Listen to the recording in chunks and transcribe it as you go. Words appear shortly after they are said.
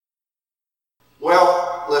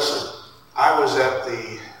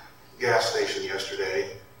gas station yesterday,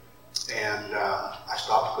 and I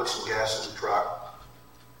stopped to put some gas in the truck,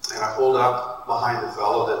 and I pulled up behind the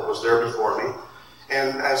fellow that was there before me,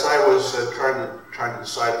 and as I was trying to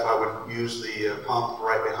decide if I would use the pump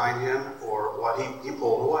right behind him or what, he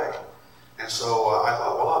pulled away. And so I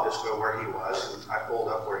thought, well, I'll just go where he was, and I pulled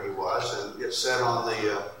up where he was, and it said on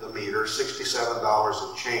the meter $67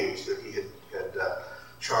 and change that he had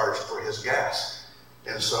charged for his gas.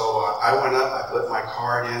 And so I went up, I put my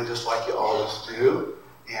card in just like you always do,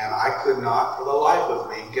 and I could not for the life of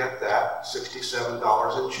me get that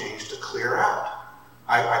 $67 and change to clear out.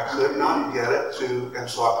 I could not get it to, and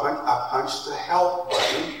so I punched the help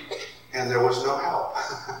button, and there was no help.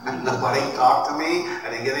 Nobody talked to me. I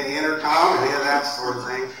didn't get any intercom, any of that sort of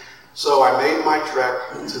thing. So I made my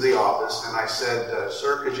trek to the office, and I said,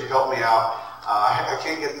 sir, could you help me out? I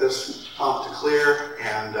can't get this pump to clear,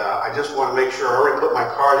 and I just want to make sure, I already put my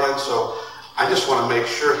card in, so I just want to make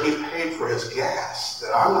sure he paid for his gas,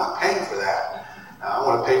 that I'm not paying for that. I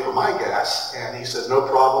want to pay for my gas. And he said, no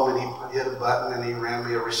problem, and he hit a button, and he ran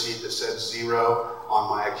me a receipt that said 0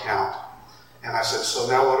 on my account. And I said, so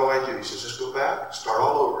now what do I do? He says, just go back, start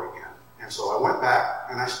all over again. And so I went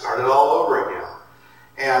back, and I started all over again.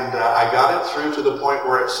 And I got it through to the point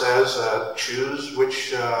where it says, choose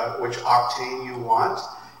which octane you want.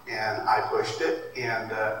 And I pushed it,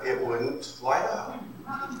 and it wouldn't light up.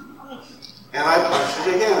 And I punched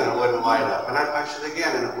it again, and it wouldn't light up. And I punched it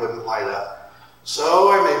again, and it wouldn't light up.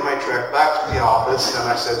 So I made my trek back to the office, and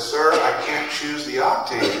I said, sir, I can't choose the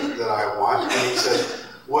octane that I want. And he said,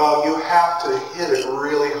 well, you have to hit it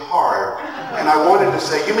really hard. And I wanted to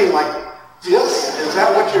say, you mean like this? Is that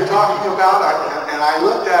what you're talking about? And I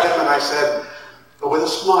looked at him and I said, with a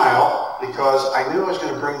smile, because I knew I was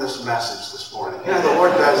going to bring this message this morning. You know, the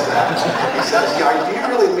Lord does that. He says, do you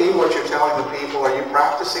really mean what you're telling the people? Are you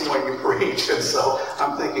practicing what you preach? And so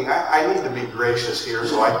I'm thinking, I need to be gracious here,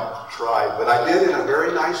 so I tried. But I did in a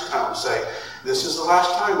very nice tone say, this is the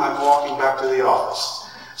last time I'm walking back to the office.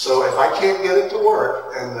 So if I can't get it to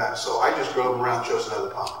work, and so I just drove around and chose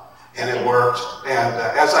another pump. And it worked. And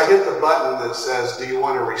as I hit the button that says, do you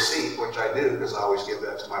want a receipt, which I do, because I always give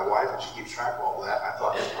that to my wife, and she keeps track of all that. I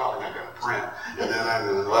thought it's probably not going to print. And then I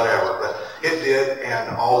knew whatever. But it did,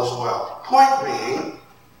 and all is well. Point being,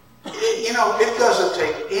 it doesn't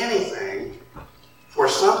take anything for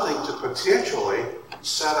something to potentially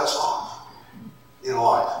set us off in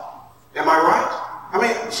life. Am I right? I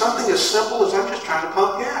mean, something as simple as I'm just trying to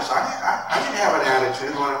pump gas. I didn't have an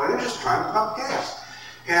attitude when I went in, just trying to pump gas.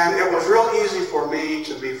 And it was real easy for me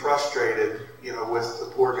to be frustrated, with the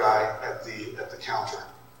poor guy at the counter.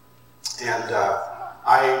 And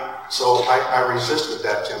I resisted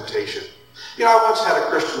that temptation. I once had a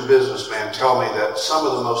Christian businessman tell me that some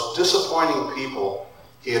of the most disappointing people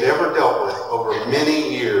he had ever dealt with over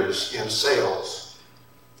many years in sales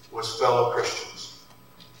was fellow Christians.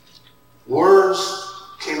 Words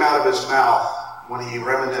came out of his mouth when he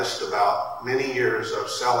reminisced about many years of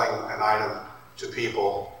selling an item to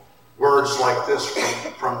people. Words like this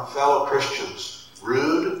from fellow Christians: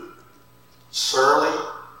 rude, surly,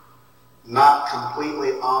 not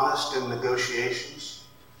completely honest in negotiations,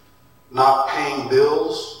 not paying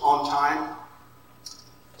bills on time,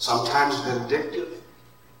 sometimes vindictive,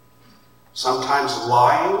 sometimes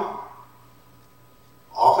lying,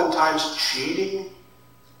 oftentimes cheating.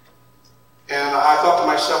 And I thought to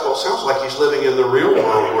myself, well, it sounds like he's living in the real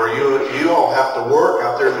world where you all have to work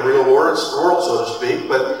out there in the real world, so to speak.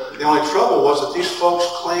 But the only trouble was that these folks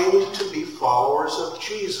claimed to be followers of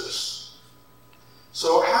Jesus.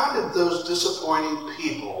 So how did those disappointing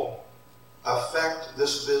people affect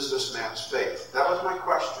this businessman's faith? That was my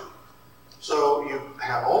question. So you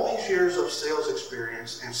have all these years of sales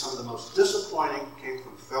experience, and some of the most disappointing came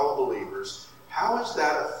from fellow believers. How is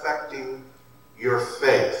that affecting your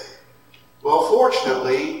faith? Well,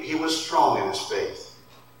 fortunately, he was strong in his faith.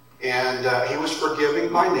 And he was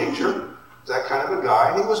forgiving by nature, that kind of a guy.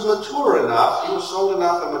 And he was mature enough, he was old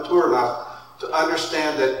enough and mature enough to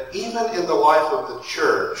understand that even in the life of the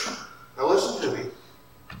church, now listen to me,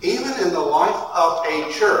 even in the life of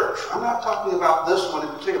a church, I'm not talking about this one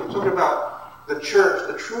in particular, I'm talking about the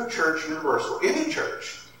church, the true church universal, any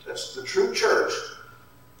church, that's the true church,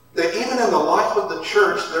 that even in the life of the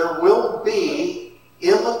church, there will be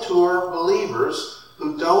immature believers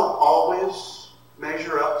who don't always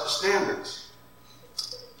measure up to standards.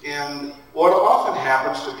 And what often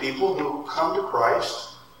happens to people who come to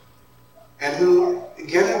Christ and who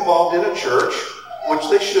get involved in a church, which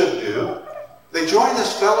they should do, they join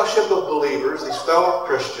this fellowship of believers, these fellow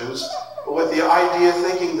Christians, with the idea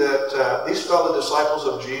thinking that these fellow disciples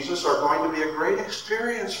of Jesus are going to be a great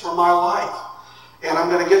experience for my life. And I'm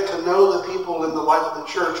going to get to know the people in the life of the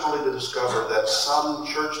church only to discover that some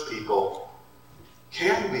church people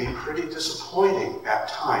can be pretty disappointing at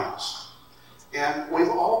times. And we've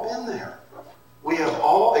all been there. We have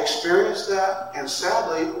all experienced that, and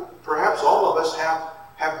sadly, perhaps all of us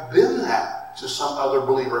have been that to some other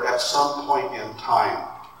believer at some point in time.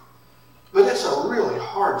 But it's a really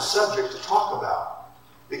hard subject to talk about,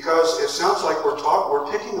 because it sounds like we're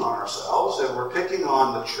picking on ourselves, and we're picking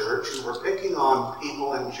on the church, and we're picking on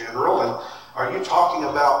people in general, and are you talking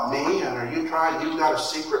about me, and you've got a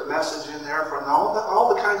secret message in there from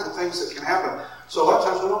all the kinds of things that can happen. So a lot of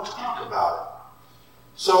times we don't talk about it.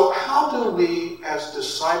 So how do we, as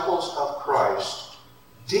disciples of Christ,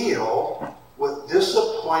 deal with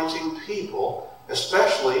disappointing people,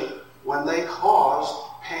 especially when they cause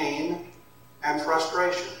pain and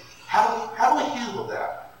frustration? How do we handle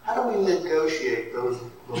that? How do we negotiate those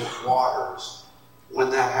waters when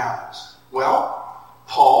that happens? Well,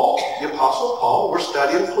 Paul, the Apostle Paul, we're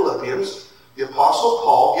studying Philippians. The Apostle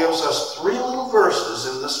Paul gives us 3 little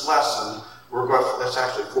verses in this lesson. That's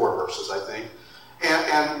actually 4 verses, I think.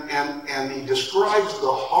 And he describes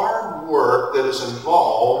the hard work that is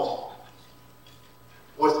involved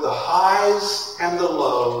with the highs and the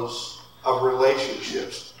lows of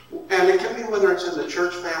relationships. And it can be whether it's in the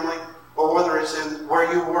church family or whether it's in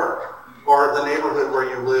where you work or the neighborhood where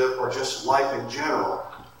you live or just life in general.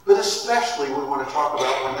 But especially we want to talk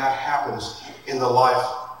about when that happens in the life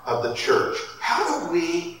of the church. How are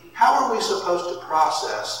we supposed to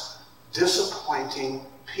process disappointing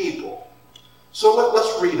people? So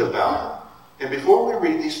let's read about it. And before we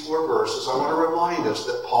read these 4 verses, I want to remind us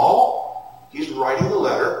that Paul, he's writing the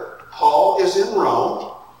letter. Paul is in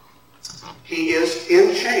Rome. He is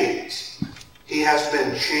in chains. He has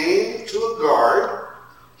been chained to a guard.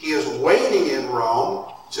 He is waiting in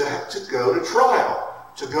Rome to go to trial,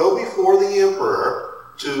 to go before the emperor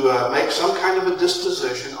to make some kind of a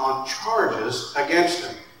disposition on charges against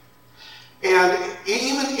him. And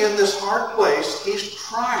even in this hard place, he's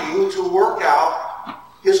trying to work out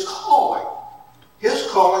his calling. His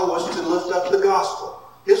calling was to lift up the gospel.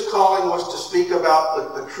 His calling was to speak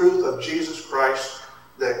about the truth of Jesus Christ,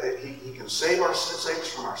 that he can save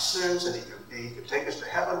us from our sins, and he can take us to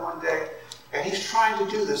heaven one day. And he's trying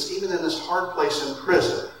to do this even in this hard place in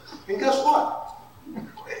prison. And guess what?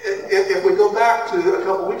 If we go back to a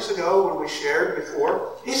couple weeks ago when we shared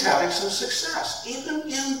before, he's having some success. Even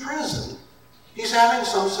in prison, he's having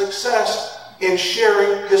some success in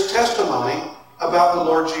sharing his testimony about the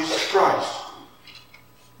Lord Jesus Christ.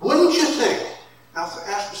 Wouldn't you think, now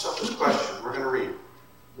ask yourself this question, we're going to read.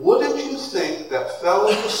 Wouldn't you think that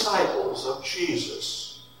fellow disciples of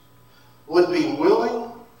Jesus would be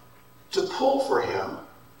willing to pull for him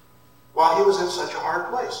while he was in such a hard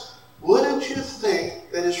place? Wouldn't you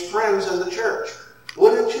think that his friends in the church,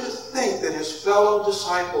 wouldn't you think that his fellow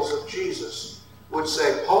disciples of Jesus would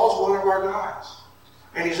say, Paul's one of our guys,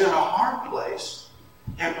 and he's in a hard place,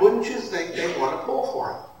 and wouldn't you think they'd want to pull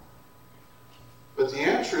for him? But the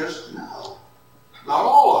answer is no. Not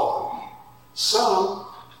all of them. Some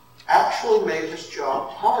actually made his job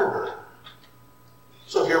harder.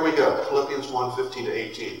 So here we go, Philippians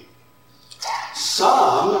 1:15-18.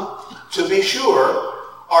 Some, to be sure,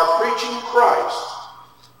 are preaching Christ,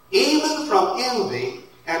 even from envy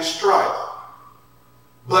and strife,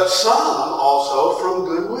 but some also from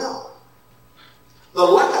goodwill. The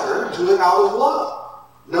latter do it out of love,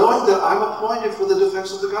 knowing that I'm appointed for the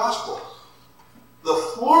defense of the gospel.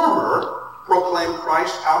 The former proclaim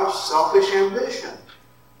Christ out of selfish ambition,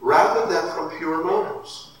 rather than from pure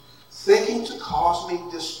motives, thinking to cause me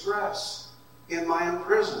distress in my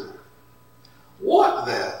imprisonment. What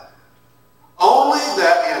then? Only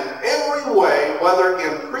that in every way, whether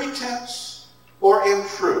in pretense or in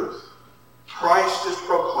truth, Christ is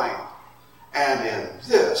proclaimed. And in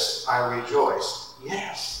this I rejoice.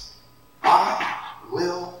 Yes, I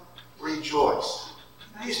will rejoice.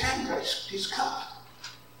 Now he's handcuffed. He's cuffed.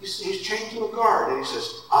 He's chained to a guard. And he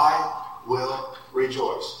says, I will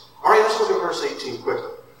rejoice. All right, let's look at verse 18 quickly.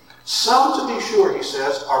 Some, to be sure, he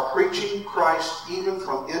says, are preaching Christ even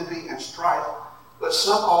from envy and strife, but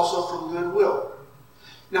some also from goodwill.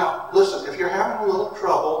 Now, listen, if you're having a little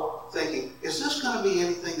trouble thinking, is this going to be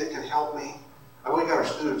anything that can help me? We got our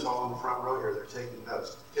students all in the front row here. They're taking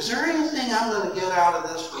notes. Is there anything I'm going to get out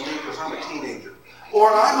of this for me because I'm a teenager? Or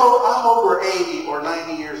I'm over 80 or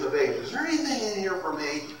 90 years of age. Is there anything in here for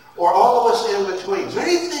me? Or all of us in between. Is there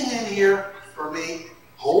anything in here for me?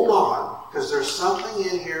 Hold on, because there's something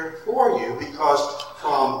in here for you, because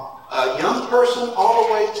from a young person all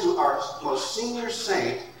the way to our most senior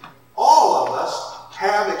saint, all of us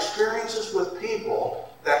have experiences with people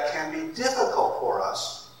that can be difficult for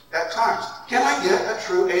us at times. Can I get a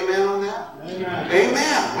true amen on that? Amen.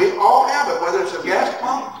 Amen. We all have it, whether it's a gas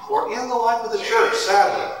pump or in the life of the church,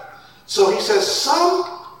 sadly. So he says, some,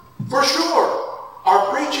 for sure,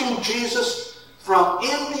 are preaching Jesus from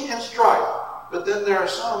envy and strife. But then there are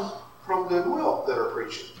some from goodwill that are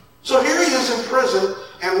preaching. So here he is in prison,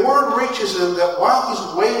 and word reaches him that while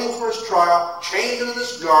he's waiting for his trial, chained into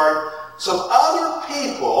this guard, some other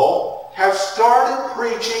people have started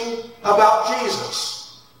preaching about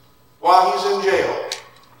Jesus while he's in jail.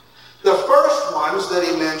 The first ones that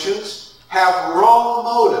he mentions have wrong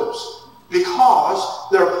motives because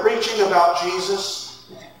they're preaching about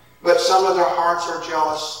Jesus, but some of their hearts are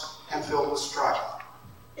jealous and filled with strife.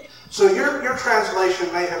 So your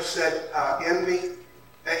translation may have said envy.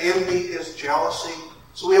 Envy is jealousy.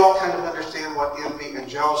 So we all kind of understand what envy and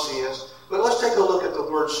jealousy is. But let's take a look at the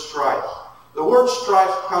word strife. The word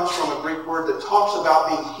strife comes from a Greek word that talks about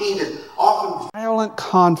being heated, often violent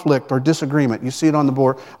conflict or disagreement. You see it on the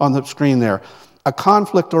board, on the screen there. A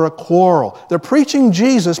conflict or a quarrel. They're preaching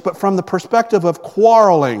Jesus, but from the perspective of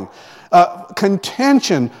quarreling,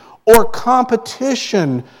 contention, or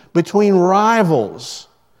competition between rivals.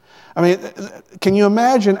 I mean, can you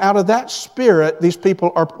imagine out of that spirit, these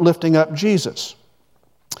people are lifting up Jesus?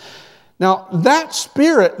 Now, that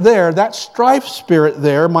spirit there, that strife spirit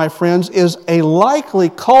there, my friends, is a likely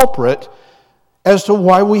culprit as to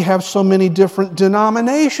why we have so many different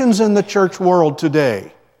denominations in the church world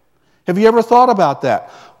today. Have you ever thought about that?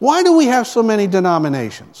 Why do we have so many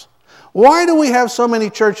denominations? Why do we have so many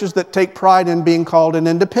churches that take pride in being called an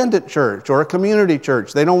independent church or a community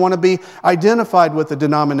church? They don't want to be identified with a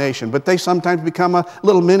denomination, but they sometimes become a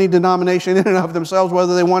little mini denomination in and of themselves,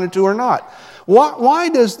 whether they wanted to or not. Why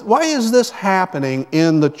is this happening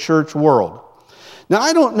in the church world? Now,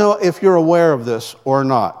 I don't know if you're aware of this or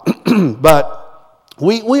not, but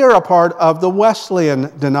we are a part of the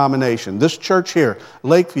Wesleyan denomination. This church here,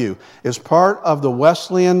 Lakeview, is part of the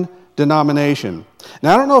Wesleyan denomination.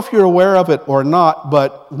 Now, I don't know if you're aware of it or not,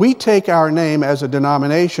 but we take our name as a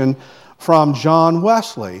denomination from John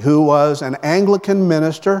Wesley, who was an Anglican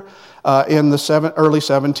minister in the early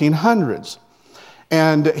 1700s.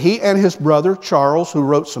 And he and his brother, Charles, who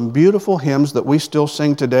wrote some beautiful hymns that we still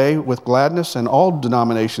sing today with gladness, and all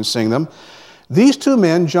denominations sing them, these two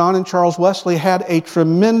men, John and Charles Wesley, had a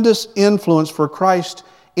tremendous influence for Christ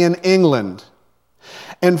in England.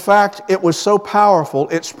 In fact, it was so powerful,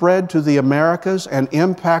 it spread to the Americas and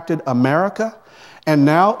impacted America, and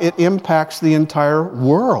now it impacts the entire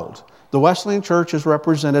world. The Wesleyan Church is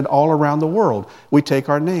represented all around the world. We take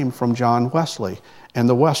our name from John Wesley and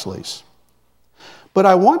the Wesleys. But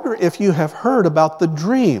I wonder if you have heard about the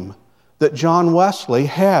dream that John Wesley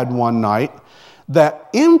had one night that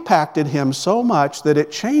impacted him so much that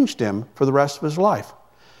it changed him for the rest of his life.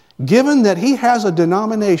 Given that he has a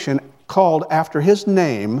denomination called after his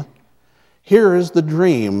name, here is the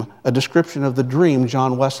dream, a description of the dream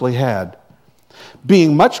John Wesley had.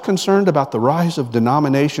 Being much concerned about the rise of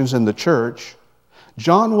denominations in the church,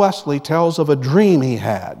 John Wesley tells of a dream he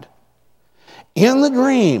had. In the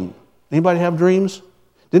dream, anybody have dreams?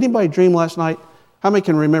 Did anybody dream last night? How many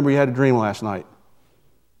can remember you had a dream last night?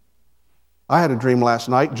 I had a dream last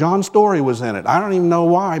night. John Story was in it. I don't even know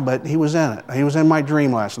why, but he was in it. He was in my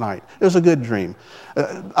dream last night. It was a good dream.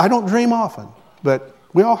 I don't dream often, but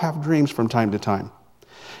we all have dreams from time to time.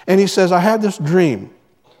 And he says, I had this dream.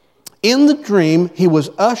 In the dream, he was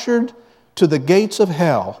ushered to the gates of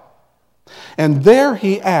hell. And there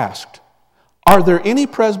he asked, are there any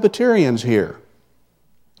Presbyterians here?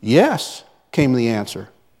 Yes, came the answer.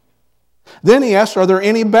 Then he asked, are there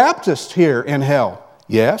any Baptists here in hell?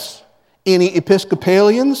 Yes. Any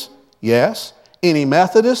Episcopalians? Yes. Any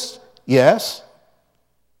Methodists? Yes.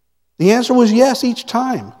 The answer was yes each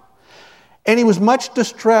time. And he was much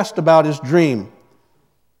distressed about his dream.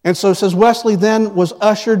 And so it says Wesley then was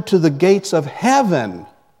ushered to the gates of heaven.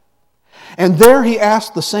 And there he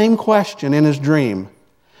asked the same question in his dream.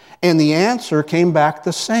 And the answer came back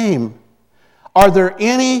the same. Are there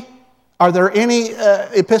any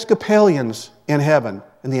Episcopalians in heaven?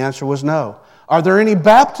 And the answer was no. Are there any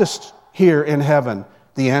Baptists here in heaven?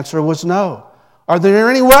 The answer was no. Are there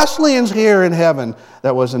any Wesleyans here in heaven?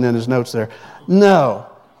 That wasn't in his notes there. No.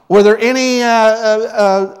 Were there any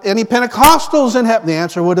Pentecostals in heaven? The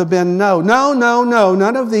answer would have been no. No.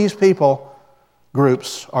 None of these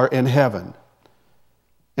groups are in heaven.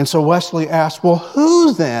 And so Wesley asked, well,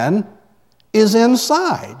 who then is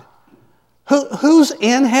inside? Who's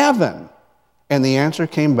in heaven? And the answer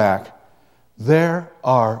came back, there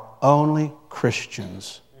are only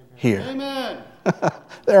Christians here. Amen.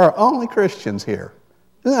 There are only Christians here.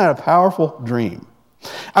 Isn't that a powerful dream?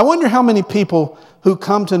 I wonder how many people who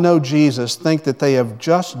come to know Jesus think that they have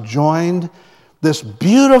just joined this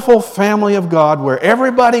beautiful family of God where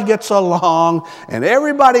everybody gets along and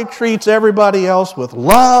everybody treats everybody else with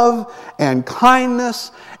love and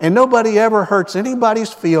kindness, and nobody ever hurts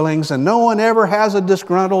anybody's feelings, and no one ever has a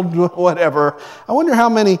disgruntled whatever. I wonder how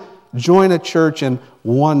many join a church and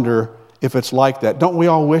wonder if it's like that. Don't we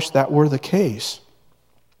all wish that were the case?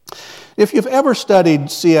 If you've ever studied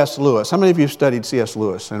C.S. Lewis, how many of you have studied C.S.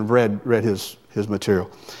 Lewis and read his material?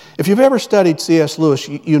 If you've ever studied C.S. Lewis,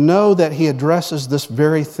 you know that he addresses this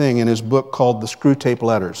very thing in his book called The Screwtape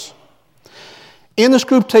Letters. In the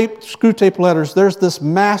Screwtape Letters, there's this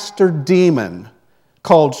master demon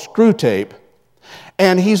called Screwtape,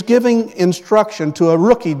 and he's giving instruction to a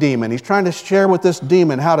rookie demon. He's trying to share with this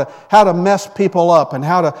demon how to mess people up and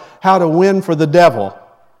how to win for the devil.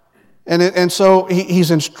 And so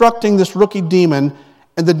he's instructing this rookie demon,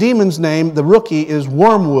 and the demon's name, the rookie, is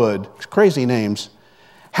Wormwood. It's crazy names.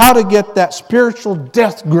 How to get that spiritual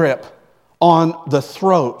death grip on the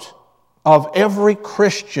throat of every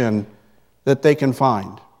Christian that they can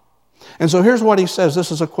find. And so here's what he says. This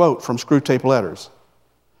is a quote from Screwtape Letters.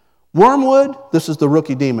 Wormwood, this is the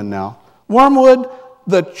rookie demon now. Wormwood,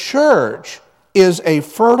 the church is a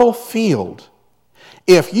fertile field.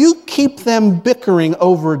 If you keep them bickering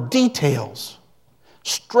over details,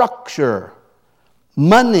 structure,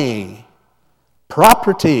 money,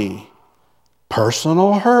 property,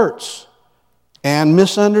 personal hurts, and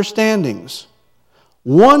misunderstandings,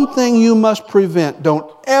 one thing you must prevent: don't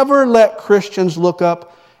ever let Christians look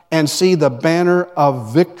up and see the banner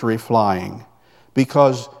of victory flying,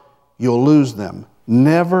 because you'll lose them.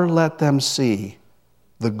 Never let them see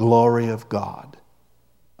the glory of God.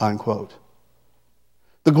 Unquote.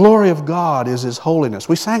 The glory of God is His holiness.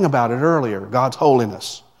 We sang about it earlier, God's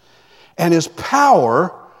holiness. And His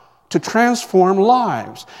power to transform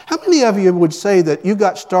lives. How many of you would say that you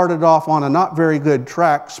got started off on a not very good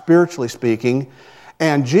track, spiritually speaking,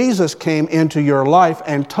 and Jesus came into your life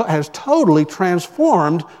and has totally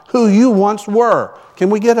transformed who you once were?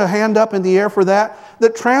 Can we get a hand up in the air for that? The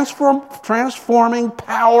transforming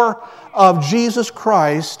power of Jesus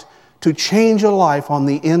Christ to change a life on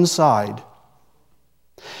the inside.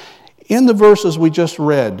 In the verses we just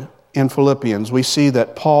read in Philippians, we see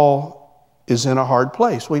that Paul is in a hard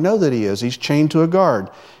place. We know that he is. He's chained to a guard.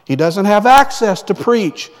 He doesn't have access to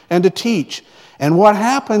preach and to teach. And what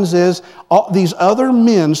happens is these other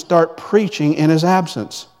men start preaching in his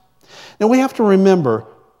absence. Now we have to remember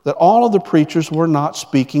that all of the preachers were not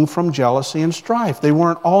speaking from jealousy and strife. They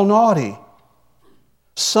weren't all naughty.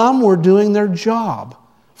 Some were doing their job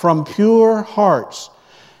from pure hearts.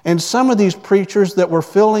 And some of these preachers that were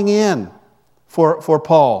filling in for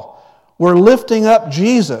Paul were lifting up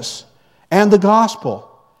Jesus and the gospel.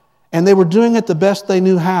 And they were doing it the best they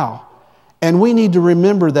knew how. And we need to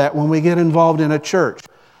remember that when we get involved in a church.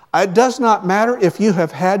 It does not matter if you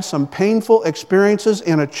have had some painful experiences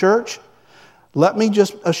in a church. Let me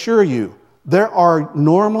just assure you, there are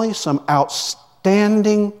normally some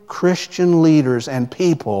outstanding Christian leaders and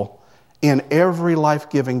people in every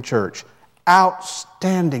life-giving church.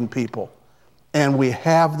 Outstanding people. And we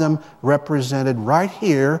have them represented right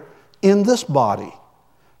here in this body.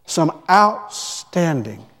 Some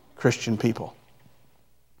outstanding Christian people.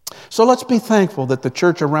 So let's be thankful that the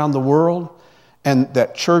church around the world and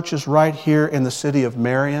that churches right here in the city of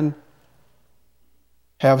Marion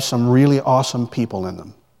have some really awesome people in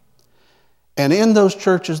them. And in those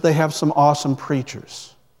churches they have some awesome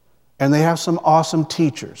preachers. And they have some awesome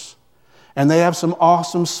teachers. And they have some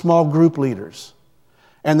awesome small group leaders.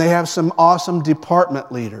 And they have some awesome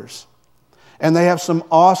department leaders. And they have some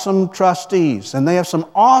awesome trustees. And they have some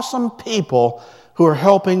awesome people who are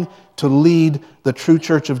helping to lead the true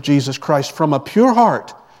church of Jesus Christ from a pure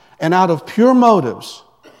heart and out of pure motives.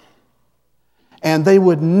 And they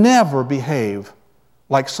would never behave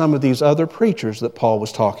like some of these other preachers that Paul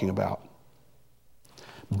was talking about.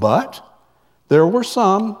 But there were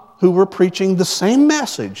some who were preaching the same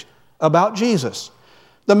message about Jesus.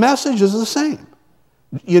 The message is the same.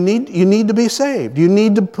 You need to be saved. You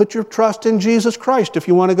need to put your trust in Jesus Christ if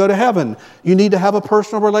you want to go to heaven. You need to have a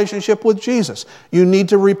personal relationship with Jesus. You need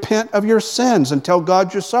to repent of your sins and tell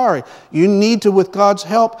God you're sorry. You need to, with God's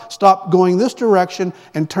help, stop going this direction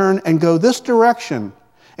and turn and go this direction.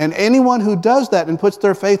 And anyone who does that and puts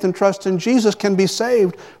their faith and trust in Jesus can be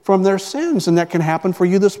saved from their sins. And that can happen for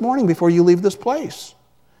you this morning before you leave this place,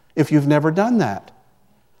 if you've never done that.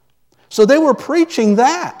 So they were preaching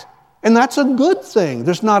that. And that's a good thing.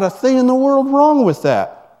 There's not a thing in the world wrong with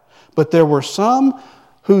that. But there were some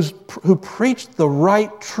who preached the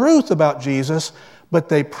right truth about Jesus, but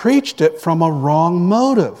they preached it from a wrong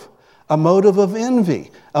motive, a motive of envy,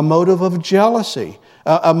 a motive of jealousy,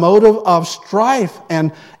 a motive of strife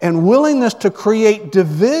and willingness to create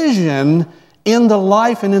division in the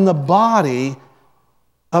life and in the body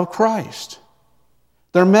of Christ.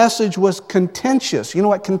 Their message was contentious. You know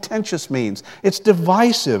what contentious means? It's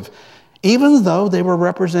divisive, even though they were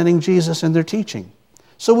representing Jesus in their teaching.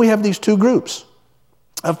 So we have these two groups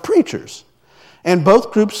of preachers, and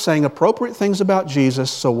both groups saying appropriate things about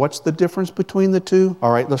Jesus. So what's the difference between the two?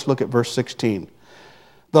 All right, let's look at verse 16.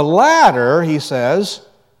 The latter, he says,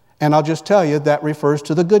 and I'll just tell you, that refers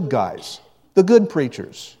to the good guys, the good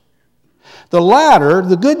preachers. The latter,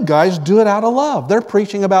 the good guys, do it out of love. They're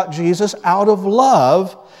preaching about Jesus out of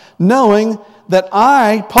love, knowing that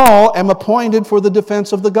I, Paul, am appointed for the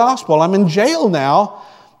defense of the gospel. I'm in jail now,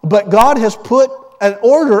 but God has put an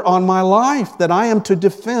order on my life that I am to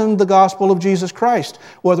defend the gospel of Jesus Christ,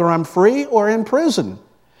 whether I'm free or in prison.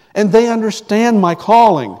 And they understand my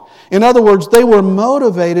calling. In other words, they were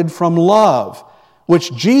motivated from love,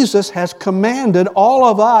 which Jesus has commanded all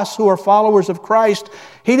of us who are followers of Christ.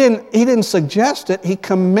 He didn't suggest it. He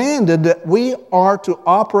commanded that we are to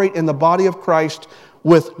operate in the body of Christ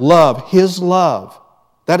with love, His love.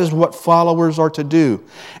 That is what followers are to do.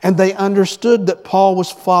 And they understood that Paul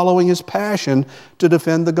was following his passion to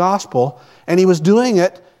defend the gospel, and he was doing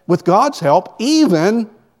it with God's help, even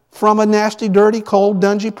from a nasty, dirty, cold,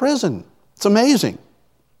 dungy prison. It's amazing.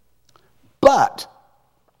 But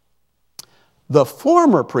the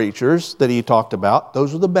former preachers that he talked about,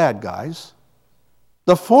 those are the bad guys.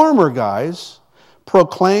 The former guys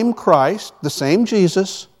proclaim Christ, the same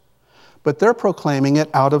Jesus, but they're proclaiming it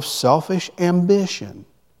out of selfish ambition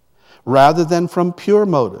rather than from pure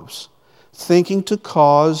motives, thinking to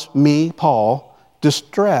cause me, Paul,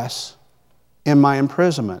 distress in my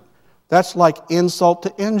imprisonment. That's like insult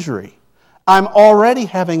to injury. I'm already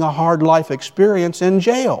having a hard life experience in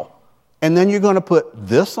jail, and then you're going to put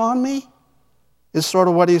this on me? Is sort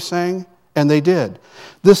of what he's saying. And they did.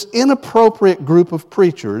 This inappropriate group of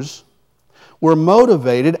preachers were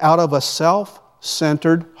motivated out of a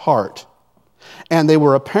self-centered heart. And they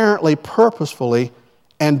were apparently purposefully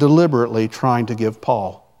and deliberately trying to give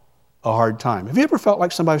Paul a hard time. Have you ever felt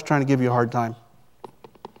like somebody was trying to give you a hard time?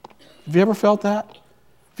 Have you ever felt that?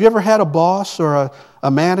 Have you ever had a boss or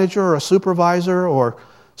a manager or a supervisor or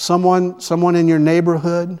someone in your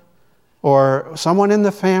neighborhood or someone in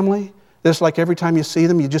the family? It's like every time you see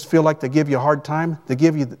them, you just feel like they give you a hard time. They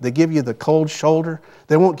give you the cold shoulder.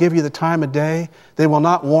 They won't give you the time of day. They will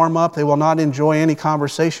not warm up. They will not enjoy any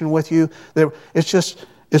conversation with you.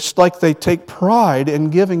 It's like they take pride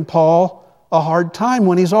in giving Paul a hard time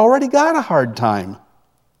when he's already got a hard time.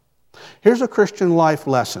 Here's a Christian life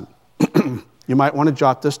lesson. You might want to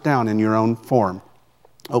jot this down in your own form.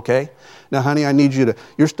 Okay? Now, honey, I need you to,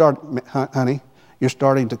 you're starting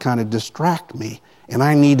to kind of distract me. And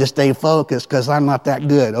I need to stay focused because I'm not that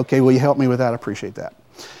good. Okay, will you help me with that? I appreciate that.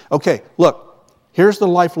 Okay, look, here's the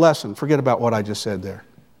life lesson. Forget about what I just said there.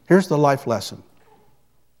 Here's the life lesson.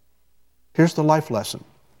 Here's the life lesson.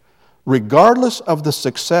 Regardless of the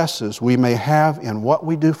successes we may have in what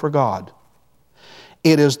we do for God,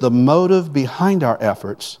 it is the motive behind our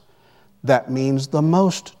efforts that means the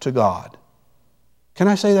most to God. Can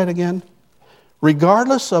I say that again?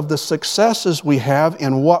 Regardless of the successes we have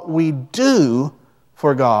in what we do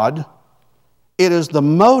for God, it is the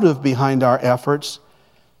motive behind our efforts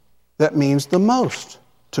that means the most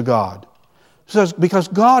to God. Because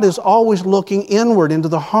God is always looking inward into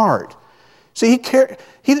the heart. See, it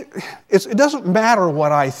doesn't matter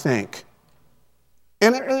what I think.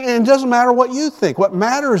 And it doesn't matter what you think. What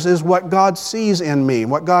matters is what God sees in me,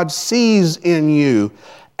 what God sees in you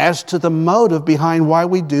as to the motive behind why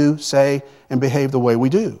we do, say, and behave the way we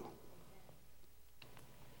do.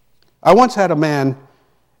 I once had a man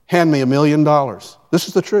hand me $1 million. This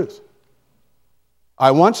is the truth.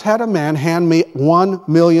 I once had a man hand me $1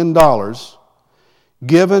 million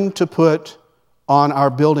given to put on our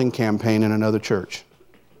building campaign in another church.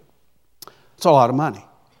 It's a lot of money.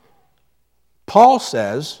 Paul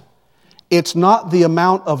says it's not the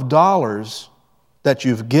amount of dollars that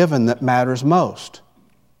you've given that matters most.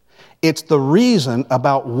 It's the reason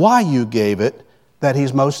about why you gave it that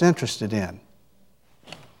he's most interested in.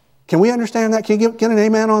 Can we understand that? Can you get an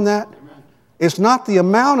amen on that? Amen. It's not the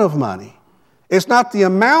amount of money. It's not the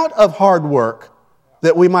amount of hard work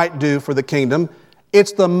that we might do for the kingdom.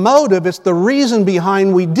 It's the motive, it's the reason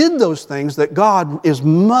behind we did those things that God is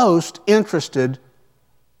most interested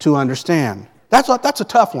to understand. That's a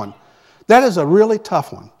tough one. That is a really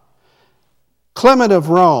tough one. Clement of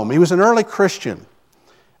Rome, he was an early Christian.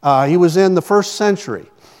 He was in the first century.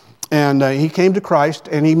 And he came to Christ,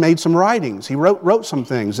 and he made some writings. He wrote some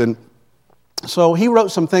things. And so he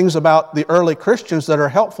wrote some things about the early Christians that are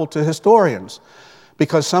helpful to historians,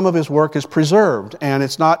 because some of his work is preserved. And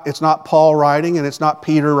it's not Paul writing, and it's not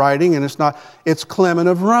Peter writing, and it's Clement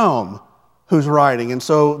of Rome who's writing. And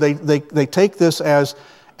so they take this as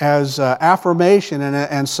affirmation and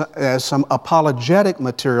as some apologetic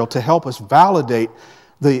material to help us validate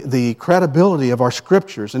the credibility of our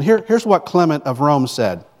scriptures. And here's what Clement of Rome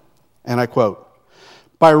said, and I quote,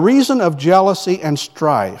 "By reason of jealousy and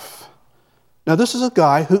strife." Now this is a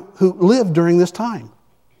guy who lived during this time.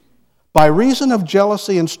 By reason of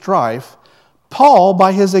jealousy and strife, Paul,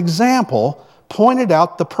 by his example, pointed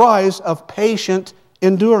out the prize of patient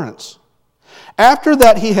endurance. After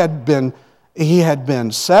that he had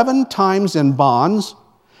been 7 times in bonds,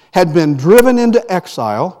 had been driven into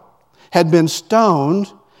exile, had been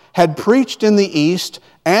stoned, had preached in the East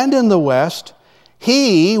and in the West,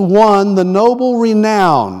 he won the noble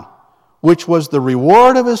renown, which was the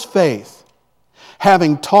reward of his faith,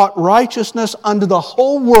 having taught righteousness unto the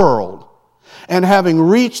whole world, and having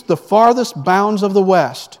reached the farthest bounds of the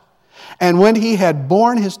West. And when he had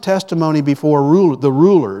borne his testimony before the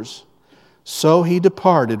rulers, so he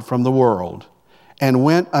departed from the world, and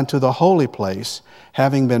went unto the holy place,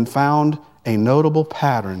 having been found a notable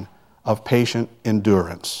pattern of patient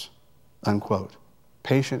endurance." Unquote.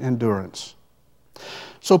 Patient endurance.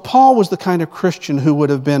 So Paul was the kind of Christian who would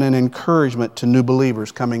have been an encouragement to new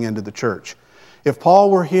believers coming into the church. If Paul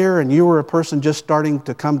were here and you were a person just starting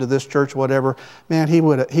to come to this church, whatever, man, he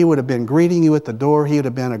would have been greeting you at the door. He would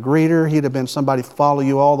have been a greeter. He'd have been somebody to follow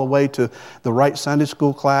you all the way to the right Sunday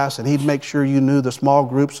school class, and he'd make sure you knew the small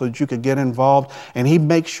group so that you could get involved, and he'd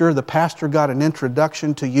make sure the pastor got an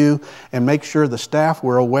introduction to you and make sure the staff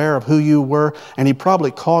were aware of who you were, and he'd probably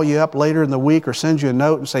call you up later in the week or send you a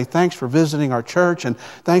note and say, "Thanks for visiting our church, and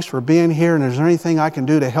thanks for being here, and is there anything I can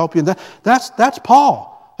do to help you?" That's Paul.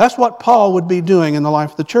 That's what Paul would be doing in the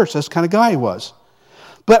life of the church. That's the kind of guy he was.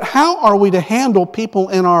 But how are we to handle people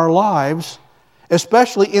in our lives,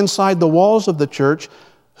 especially inside the walls of the church,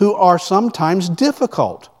 who are sometimes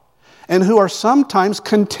difficult and who are sometimes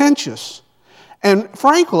contentious and,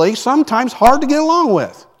 frankly, sometimes hard to get along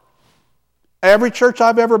with? Every church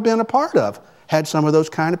I've ever been a part of had some of those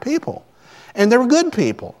kind of people. And they're good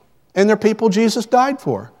people. And they're people Jesus died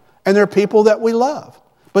for. And they're people that we love.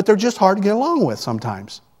 But they're just hard to get along with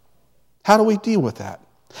sometimes. How do we deal with that?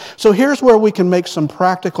 So here's where we can make some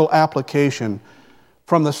practical application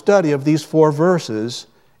from the study of these 4 verses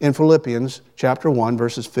in Philippians chapter 1,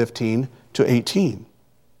 verses 15 to 18.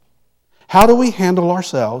 How do we handle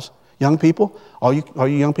ourselves? Young people, all you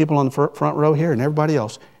young people on the front row here and everybody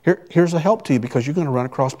else, here's a help to you, because you're going to run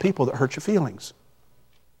across people that hurt your feelings.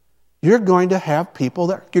 You're going to have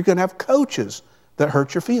you're going to have coaches that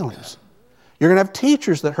hurt your feelings. You're going to have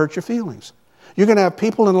teachers that hurt your feelings. You're going to have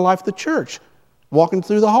people in the life of the church walking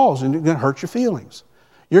through the halls, and you're going to hurt your feelings.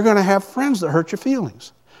 You're going to have friends that hurt your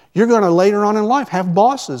feelings. You're going to later on in life have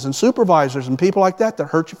bosses and supervisors and people like that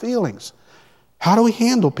hurt your feelings. How do we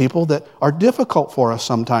handle people that are difficult for us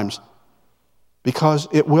sometimes? Because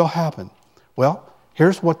it will happen. Well,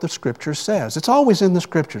 here's what the Scripture says. It's always in the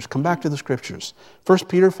Scriptures. Come back to the Scriptures. 1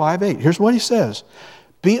 Peter 5:8. Here's what he says.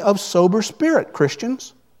 "Be of sober spirit,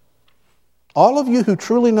 Christians." All of you who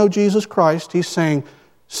truly know Jesus Christ, he's saying,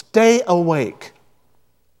 stay awake.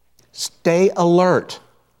 Stay alert.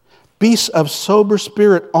 Be of sober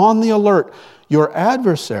spirit, on the alert. Your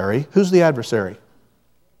adversary, who's the adversary?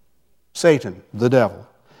 Satan, the devil,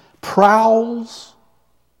 prowls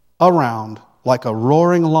around like a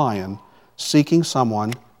roaring lion seeking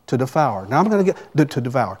someone to devour. Now I'm going to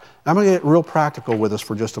get real practical with us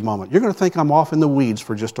for just a moment. You're going to think I'm off in the weeds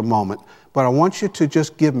for just a moment, but I want you to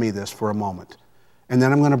just give me this for a moment. And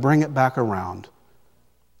then I'm going to bring it back around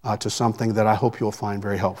to something that I hope you'll find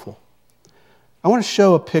very helpful. I want to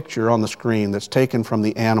show a picture on the screen that's taken from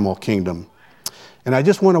the animal kingdom. And I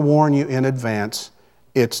just want to warn you in advance,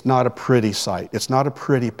 it's not a pretty sight. It's not a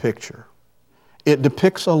pretty picture. It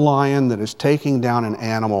depicts a lion that is taking down an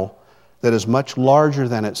animal that is much larger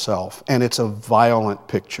than itself, and it's a violent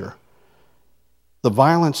picture. The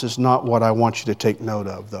violence is not what I want you to take note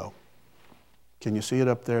of, though. Can you see it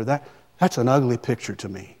up there? That's an ugly picture to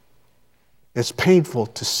me. It's painful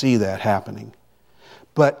to see that happening.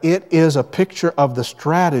 But it is a picture of the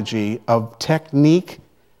strategy of technique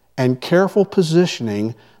and careful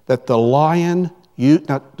positioning that the lion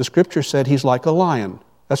now, the Scripture said he's like a lion.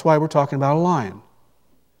 That's why we're talking about a lion.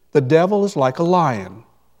 The devil is like a lion.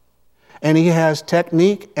 And he has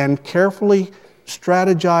technique and carefully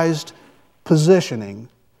strategized positioning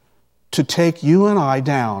to take you and I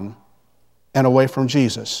down and away from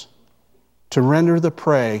Jesus. to render the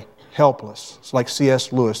prey helpless. It's like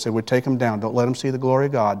C.S. Lewis. They would take them down. Don't let them see the glory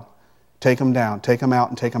of God. Take them down. Take them out,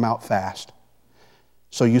 and take them out fast.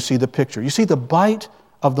 So you see the picture. You see, the bite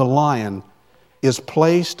of the lion is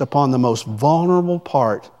placed upon the most vulnerable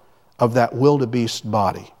part of that wildebeest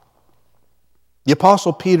body. The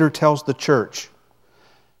Apostle Peter tells the church,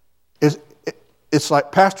 it's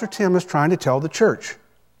like Pastor Tim is trying to tell the church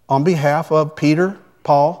on behalf of Peter,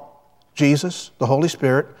 Paul, Jesus, the Holy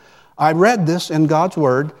Spirit. I read this in God's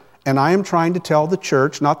Word, and I am trying to tell the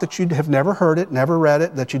church, not that you have never heard it, never read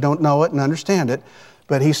it, that you don't know it and understand it,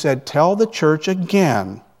 but he said, tell the church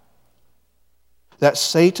again that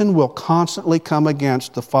Satan will constantly come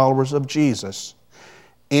against the followers of Jesus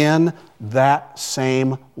in that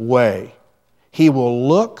same way. He will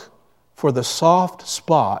look for the soft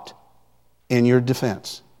spot in your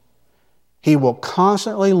defense. He will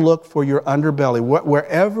constantly look for your underbelly.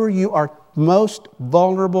 Wherever you are most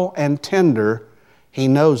vulnerable and tender, he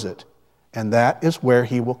knows it. And that is where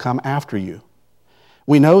he will come after you.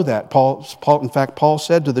 We know that. In fact, Paul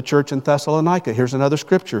said to the church in Thessalonica, here's another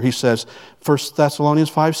scripture. He says, 1 Thessalonians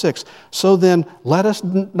 5:6, so then let us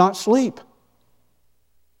not sleep.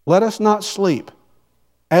 Let us not sleep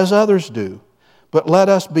as others do, but let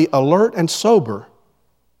us be alert and sober.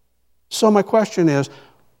 So my question is,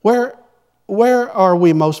 where are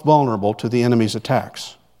we most vulnerable to the enemy's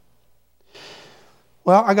attacks?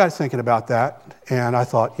 Well, I got thinking about that, and I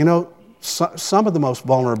thought, some of the most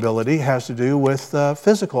vulnerability has to do with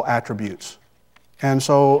physical attributes. And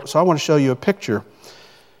so I want to show you a picture.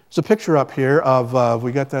 There's a picture up here of,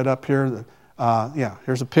 we got that up here?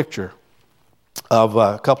 Here's a picture of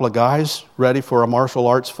a couple of guys ready for a martial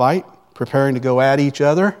arts fight, preparing to go at each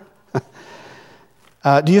other.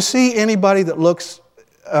 Do you see anybody that looks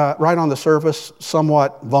right on the surface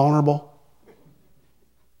somewhat vulnerable?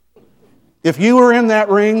 If you were in that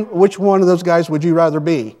ring, which one of those guys would you rather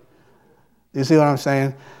be? You see what I'm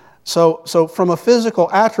saying? So from a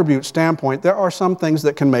physical attribute standpoint, there are some things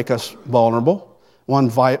that can make us vulnerable. One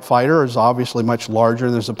fighter is obviously much larger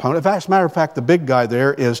than his opponent. As a matter of fact, the big guy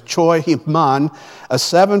there is Choi Hee-man, a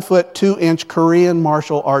 7-foot 2-inch Korean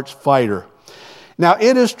martial arts fighter. Now,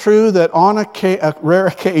 it is true that on a rare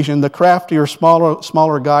occasion, the craftier,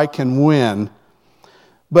 smaller guy can win,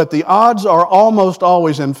 but the odds are almost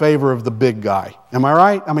always in favor of the big guy. Am I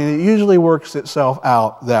right? I mean, it usually works itself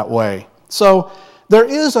out that way. So there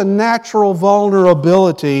is a natural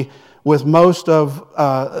vulnerability with most of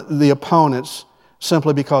the opponents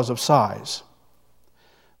simply because of size.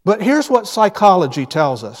 But here's what psychology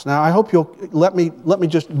tells us. Now, I hope you'll let me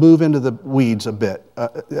just move into the weeds a bit.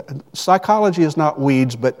 Psychology is not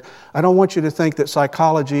weeds, but I don't want you to think that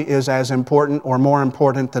psychology is as important or more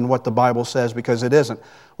important than what the Bible says, because it isn't.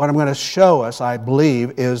 What I'm going to show us, I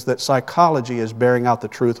believe, is that psychology is bearing out the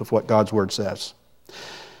truth of what God's Word says.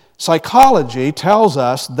 Psychology tells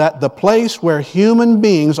us that the place where human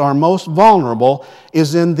beings are most vulnerable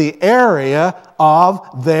is in the area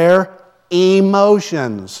of their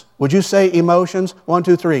emotions. Would you say emotions? 1,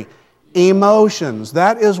 2, 3. Emotions.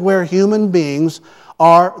 That is where human beings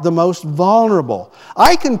are the most vulnerable.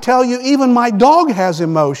 I can tell you even my dog has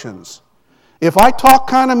emotions. If I talk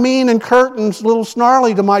kind of mean and curt and a little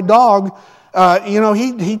snarly to my dog,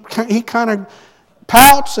 he kind of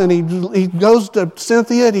pouts and he goes to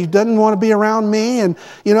Cynthia and he doesn't want to be around me, and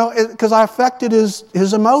because I affected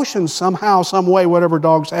his emotions somehow, some way, whatever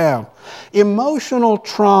dogs have. Emotional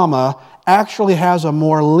trauma actually has a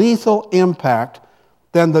more lethal impact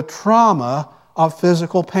than the trauma of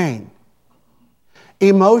physical pain.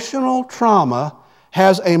 Emotional trauma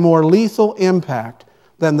has a more lethal impact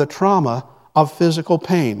than the trauma of physical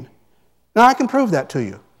pain. Now, I can prove that to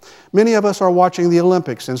you. Many of us are watching the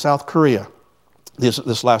Olympics in South Korea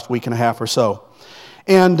this last week and a half or so.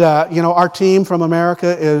 And, our team from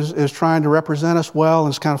America is trying to represent us well,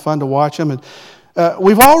 and it's kind of fun to watch them. And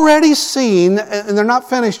we've already seen, and they're not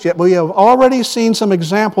finished yet, but we have already seen some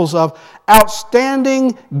examples of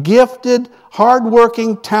outstanding, gifted,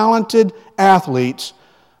 hardworking, talented athletes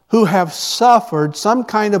who have suffered some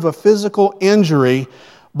kind of a physical injury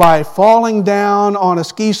by falling down on a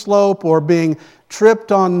ski slope or being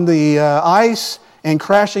tripped on the ice and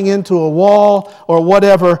crashing into a wall or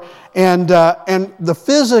whatever. And the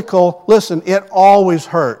physical, listen, it always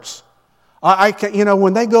hurts.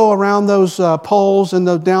 When they go around those poles and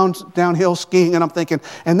the downhill skiing, and I'm thinking,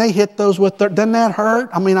 and they hit those doesn't that hurt?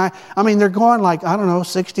 I mean, they're going like,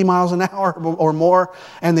 60 miles an hour or more,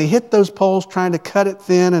 and they hit those poles trying to cut it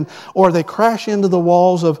thin, or they crash into the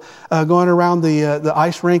walls of going around the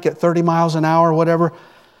ice rink at 30 miles an hour or whatever.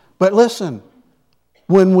 But listen,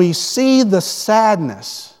 when we see the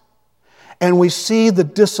sadness and we see the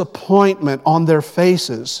disappointment on their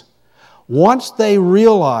faces. Once they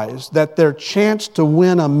realize that their chance to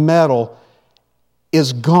win a medal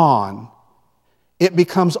is gone, it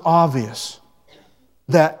becomes obvious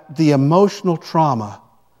that the emotional trauma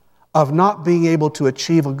of not being able to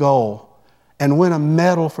achieve a goal and win a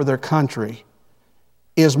medal for their country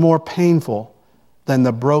is more painful than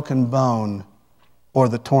the broken bone or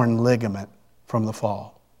the torn ligament from the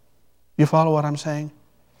fall. You follow what I'm saying?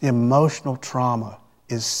 The emotional trauma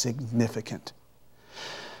is significant.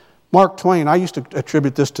 Mark Twain, I used to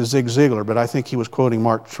attribute this to Zig Ziglar, but I think he was quoting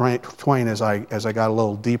Mark Twain as I got a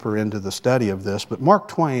little deeper into the study of this. But Mark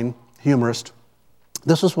Twain, humorist,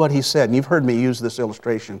 this is what he said, and you've heard me use this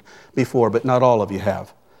illustration before, but not all of you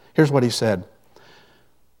have. Here's what he said.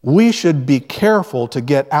 We should be careful to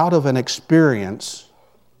get out of an experience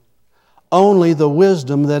only the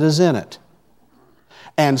wisdom that is in it,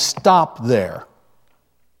 and stop there,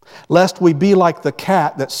 lest we be like the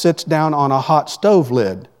cat that sits down on a hot stove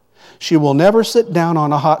lid. She will never sit down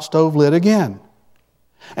on a hot stove lid again,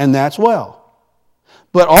 and that's well.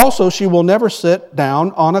 But also she will never sit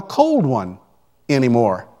down on a cold one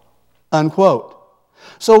anymore, unquote.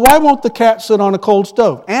 So why won't the cat sit on a cold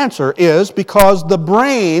stove? Answer is because the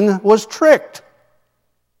brain was tricked.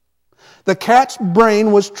 The cat's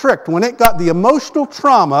brain was tricked. When it got the emotional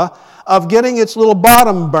trauma of getting its little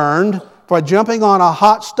bottom burned by jumping on a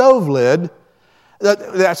hot stove lid,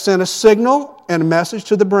 that sent a signal and a message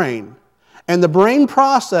to the brain. And the brain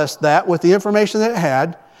processed that with the information that it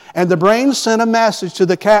had, and the brain sent a message to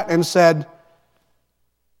the cat and said,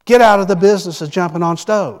 get out of the business of jumping on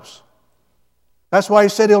stoves. That's why he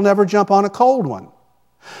said he'll never jump on a cold one.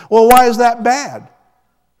 Well, why is that bad?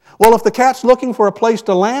 Well, if the cat's looking for a place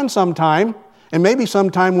to land sometime, and maybe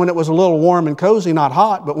sometime when it was a little warm and cozy, not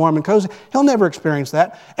hot, but warm and cozy, he'll never experience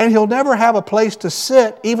that. And he'll never have a place to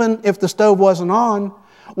sit, even if the stove wasn't on,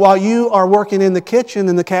 while you are working in the kitchen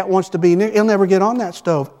and the cat wants to be near. He'll never get on that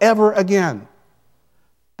stove ever again.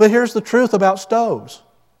 But here's the truth about stoves.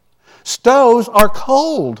 Stoves are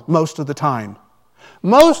cold most of the time.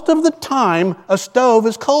 Most of the time, a stove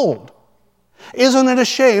is cold. Isn't it a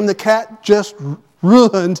shame the cat just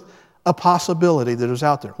ruined a possibility that was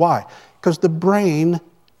out there? Why? Because the brain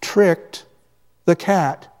tricked the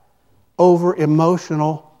cat over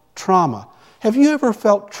emotional trauma. Have you ever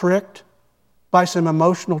felt tricked by some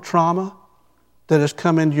emotional trauma that has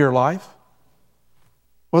come into your life?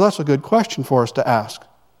 Well, that's a good question for us to ask.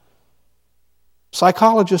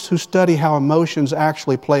 Psychologists who study how emotions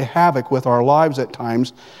actually play havoc with our lives at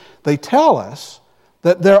times, they tell us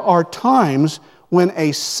that there are times when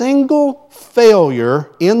a single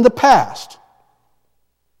failure in the past.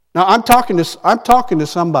 Now, I'm talking to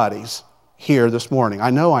somebody's here this morning. I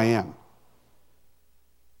know I am.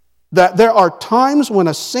 That there are times when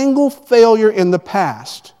a single failure in the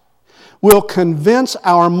past will convince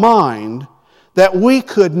our mind that we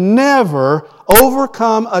could never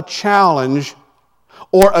overcome a challenge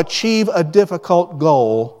or achieve a difficult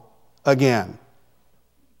goal again.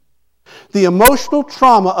 The emotional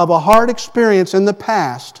trauma of a hard experience in the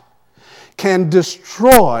past can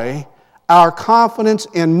destroy our confidence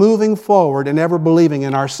in moving forward and ever believing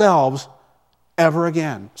in ourselves ever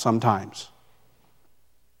again sometimes.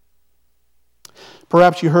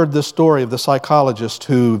 Perhaps you heard this story of the psychologist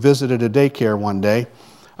who visited a daycare one day.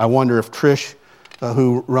 I wonder if Trish,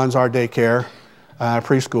 who runs our daycare,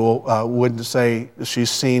 preschool, would say she's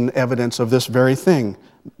seen evidence of this very thing,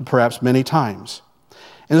 perhaps many times.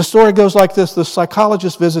 And the story goes like this. The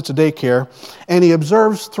psychologist visits a daycare, and he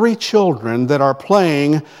observes 3 children that are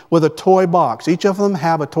playing with a toy box. Each of them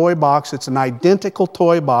have a toy box. It's an identical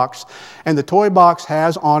toy box, and the toy box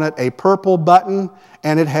has on it a purple button,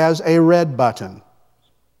 and it has a red button.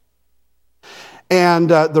 And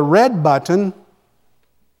the red button,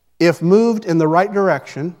 if moved in the right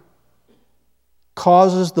direction,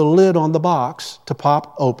 causes the lid on the box to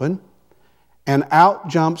pop open, and out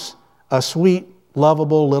jumps a sweet,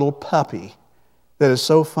 lovable little puppy that is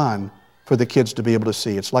so fun for the kids to be able to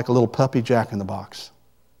see. It's like a little puppy Jack in the Box.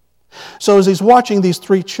 So as he's watching these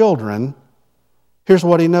 3 children, here's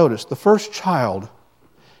what he noticed. The first child,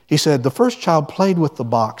 he said, the first child played with the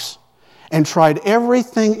box and tried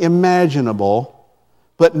everything imaginable,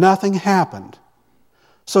 but nothing happened.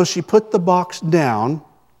 So she put the box down,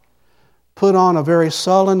 put on a very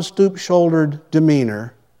sullen, stoop-shouldered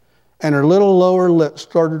demeanor, and her little lower lip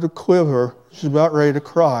started to quiver. She's about ready to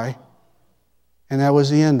cry. And that was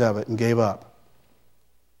the end of it, and gave up.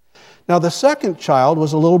 Now, the second child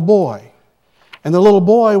was a little boy. And the little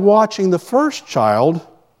boy, watching the first child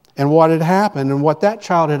and what had happened and what that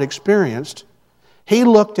child had experienced, he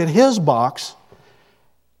looked at his box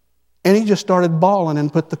And he just started bawling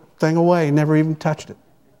and put the thing away, never even touched it.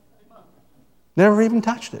 Never even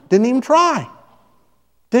touched it. Didn't even try.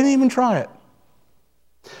 Didn't even try it.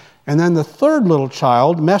 And then the third little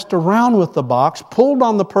child messed around with the box, pulled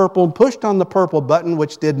on the purple, pushed on the purple button,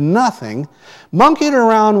 which did nothing, monkeyed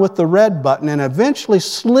around with the red button, and eventually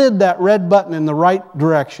slid that red button in the right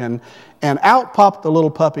direction, and out popped the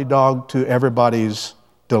little puppy dog to everybody's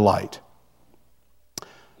delight.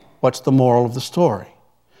 What's the moral of the story?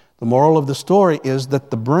 The moral of the story is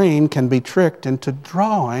that the brain can be tricked into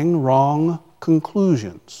drawing wrong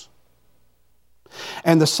conclusions.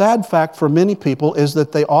 And the sad fact for many people is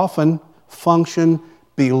that they often function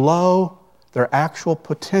below their actual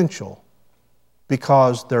potential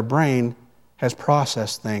because their brain has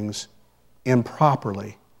processed things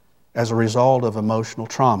improperly as a result of emotional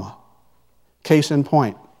trauma. Case in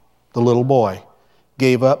point, the little boy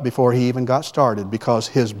gave up before he even got started because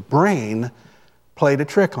his brain played a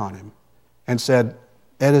trick on him and said,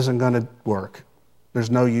 "It isn't going to work.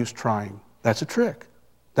 There's no use trying." That's a trick.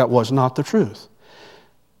 That was not the truth.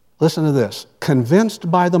 Listen to this.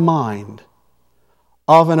 Convinced by the mind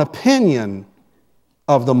of an opinion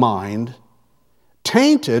of the mind,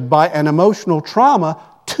 tainted by an emotional trauma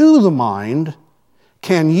to the mind,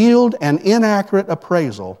 can yield an inaccurate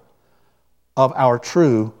appraisal of our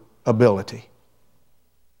true ability.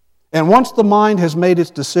 And once the mind has made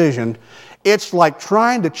its decision, it's like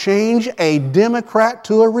trying to change a Democrat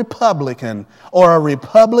to a Republican or a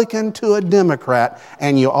Republican to a Democrat,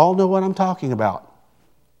 and you all know what I'm talking about.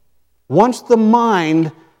 Once the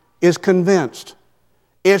mind is convinced,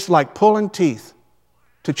 it's like pulling teeth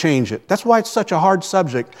to change it. That's why it's such a hard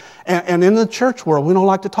subject. And in the church world, we don't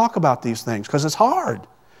like to talk about these things because it's hard.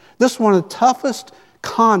 This is one of the toughest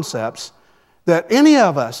concepts that any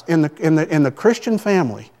of us in the Christian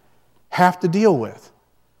family have to deal with.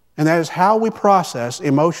 And that is how we process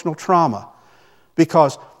emotional trauma.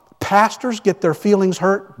 Because pastors get their feelings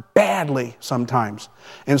hurt badly sometimes.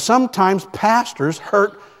 And sometimes pastors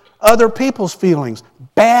hurt other people's feelings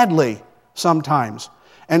badly sometimes.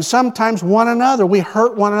 And sometimes one another. We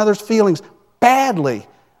hurt one another's feelings badly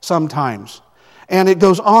sometimes. And it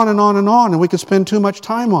goes on and on and on, and we could spend too much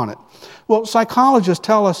time on it. Well, psychologists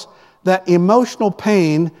tell us that emotional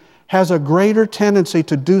pain has a greater tendency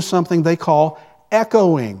to do something they call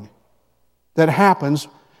echoing that happens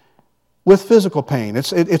with physical pain.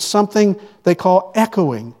 It's something they call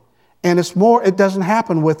echoing. And it doesn't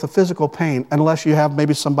happen with the physical pain unless you have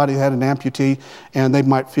maybe somebody who had an amputee and they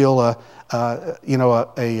might feel what's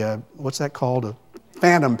that called? A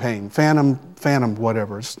phantom pain, phantom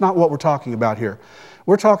whatever. It's not what we're talking about here.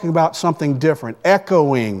 We're talking about something different,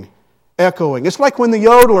 echoing. It's like when the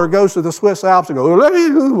yodeler goes to the Swiss Alps and goes,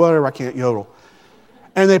 whatever, I can't yodel.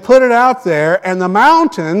 And they put it out there, and the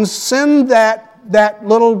mountains send that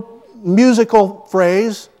little musical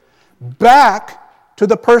phrase back to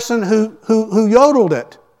the person who yodeled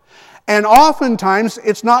it. And oftentimes,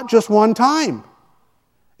 it's not just one time.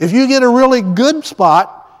 If you get a really good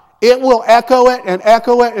spot, it will echo it, and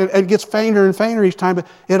it gets fainter and fainter each time, but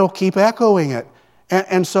it'll keep echoing it.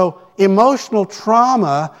 And so emotional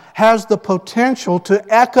trauma has the potential to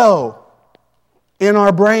echo in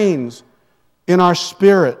our brains, in our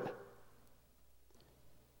spirit.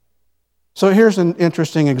 So here's an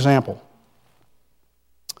interesting example.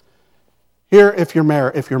 Here, if you're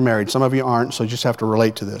married, some of you aren't, so you just have to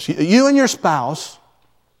relate to this. You and your spouse,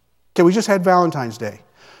 okay, we just had Valentine's Day.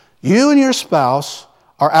 You and your spouse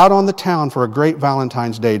are out on the town for a great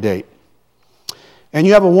Valentine's Day date. And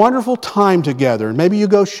you have a wonderful time together. Maybe you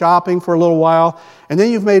go shopping for a little while, and then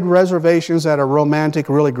you've made reservations at a romantic,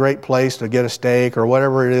 really great place to get a steak or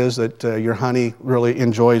whatever it is that your honey really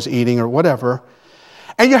enjoys eating or whatever.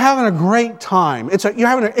 And you're having a great time.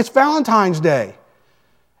 It's Valentine's Day.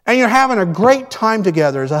 And you're having a great time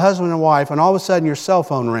together as a husband and wife, and all of a sudden your cell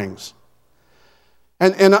phone rings.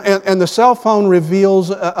 And the cell phone reveals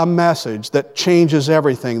a message that changes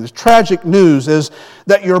everything. The tragic news is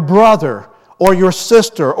that your brother or your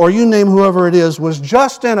sister, or you name whoever it is, was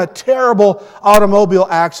just in a terrible automobile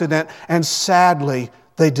accident, and sadly,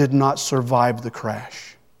 they did not survive the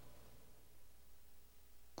crash.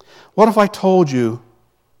 What if I told you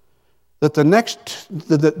that the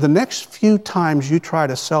next few times you try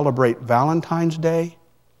to celebrate Valentine's Day,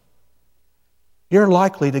 you're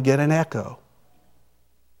likely to get an echo?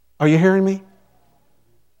 Are you hearing me?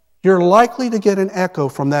 You're likely to get an echo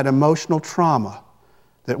from that emotional trauma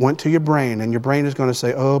that went to your brain, and your brain is going to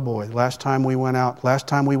say, oh boy, last time we went out, last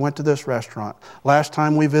time we went to this restaurant, last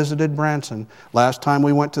time we visited Branson, last time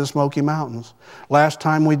we went to the Smoky Mountains, last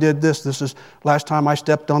time we did this, last time I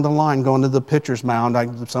stepped on the line going to the pitcher's mound,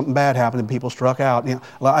 something bad happened and people struck out.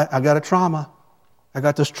 I got a trauma. I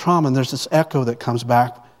got this trauma, and there's this echo that comes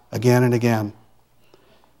back again and again.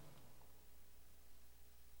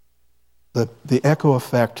 The echo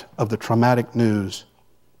effect of the traumatic news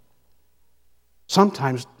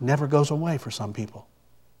sometimes never goes away for some people.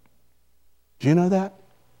 Do you know that?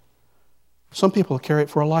 Some people carry it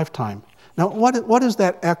for a lifetime. Now, what is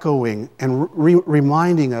that echoing and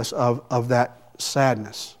reminding us of that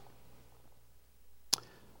sadness?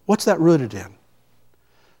 What's that rooted in?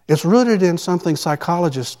 It's rooted in something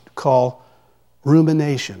psychologists call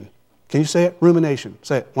rumination. Can you say it? Rumination.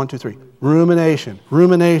 Say it. 1, 2, 3. Rumination.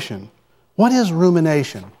 Rumination. What is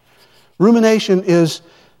rumination? Rumination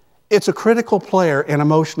it's a critical player in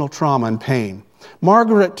emotional trauma and pain.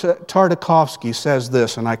 Margaret Tartakovsky says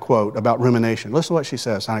this, and I quote, about rumination. Listen to what she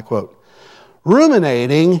says, and I quote,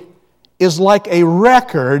 "Ruminating is like a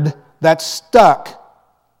record that's stuck,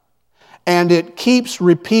 and it keeps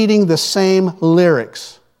repeating the same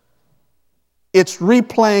lyrics. It's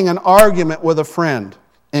replaying an argument with a friend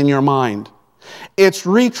in your mind. It's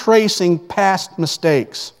retracing past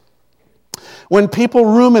mistakes. When people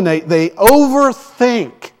ruminate, they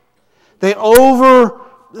overthink.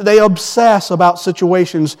 They obsess about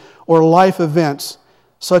situations or life events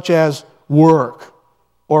such as work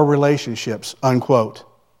or relationships," unquote.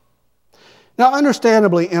 Now,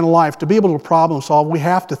 understandably, in life, to be able to problem solve, we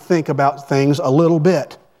have to think about things a little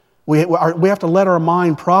bit. We have to let our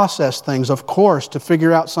mind process things, of course, to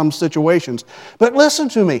figure out some situations. But listen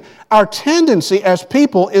to me. Our tendency as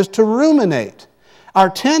people is to ruminate. Our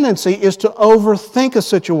tendency is to overthink a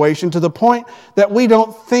situation to the point that we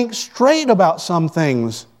don't think straight about some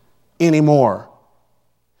things anymore.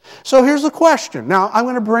 So here's the question. Now, I'm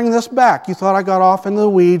going to bring this back. You thought I got off into the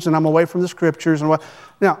weeds and I'm away from the Scriptures and what.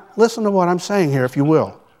 Now, listen to what I'm saying here, if you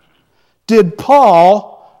will. Did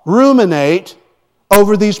Paul ruminate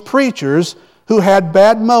over these preachers who had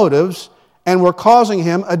bad motives and were causing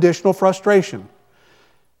him additional frustration?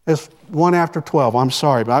 It's 1 after 12. I'm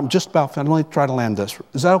sorry, but I'm just about finished. Let me try to land this.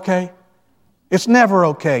 Is that okay? It's never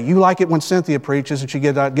okay. You like it when Cynthia preaches and she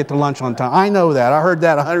get to lunch on time. I know that. I heard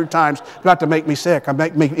that 100 times. It's about to make me sick. I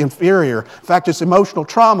make me inferior. In fact, it's emotional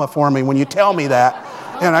trauma for me when you tell me that.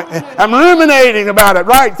 And I'm ruminating about it.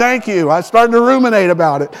 Right, thank you. I started to ruminate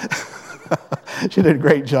about it. She did a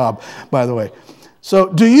great job, by the way. So,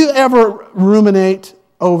 do you ever ruminate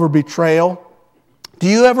over betrayal? Do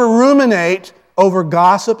you ever ruminate over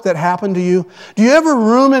gossip that happened to you? Do you ever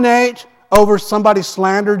ruminate over somebody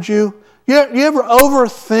slandered you? You ever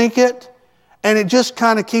overthink it? And it just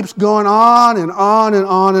kind of keeps going on and on and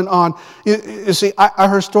on and on. You see, I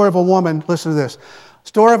heard a story of a woman, listen to this,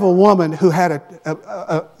 story of a woman who had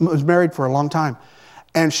was married for a long time.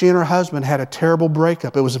 And she and her husband had a terrible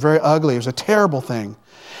breakup. It was very ugly. It was a terrible thing.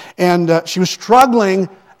 And she was struggling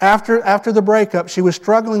after the breakup. She was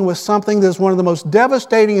struggling with something that's one of the most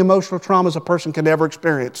devastating emotional traumas a person can ever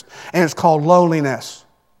experience. And it's called loneliness.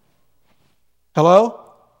 Hello?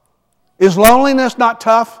 Is loneliness not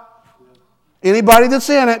tough? Anybody that's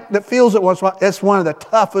in it that feels it's one of the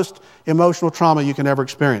toughest emotional trauma you can ever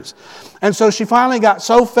experience. And so she finally got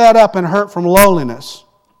so fed up and hurt from loneliness,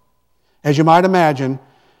 as you might imagine,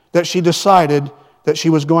 that she decided that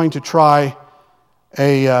she was going to try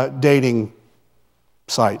a dating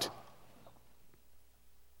site.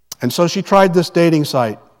 And so she tried this dating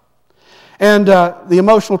site. And the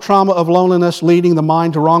emotional trauma of loneliness leading the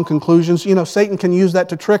mind to wrong conclusions, Satan can use that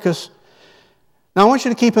to trick us. Now I want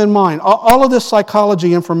you to keep in mind, all of this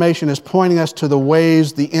psychology information is pointing us to the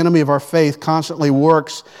ways the enemy of our faith constantly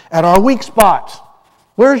works at our weak spots.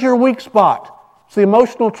 Where's your weak spot? It's the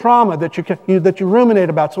emotional trauma that you ruminate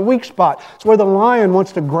about. It's a weak spot. It's where the lion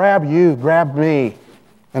wants to grab me,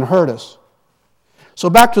 and hurt us. So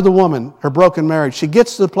back to the woman, her broken marriage. She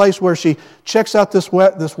gets to the place where she checks out this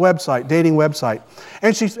website, dating website.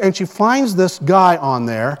 And she finds this guy on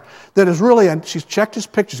there that is really, and she's checked his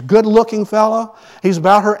pictures, good-looking fellow. He's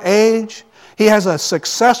about her age. He has a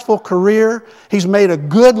successful career. He's made a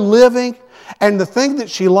good living. And the thing that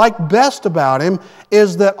she liked best about him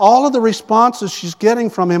is that all of the responses she's getting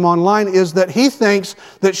from him online is that he thinks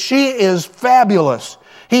that she is fabulous.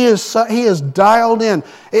 He is dialed in.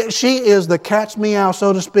 She is the cat's meow,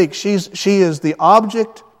 so to speak. She is the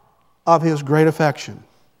object of his great affection.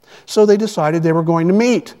 So they decided they were going to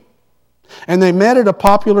meet. And they met at a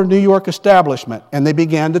popular New York establishment, and they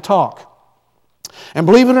began to talk. And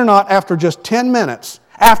believe it or not, after just 10 minutes,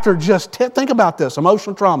 After just, think about this,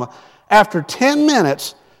 emotional trauma. After 10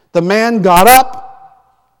 minutes, the man got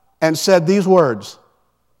up and said these words,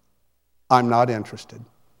 "I'm not interested."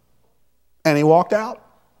 And he walked out.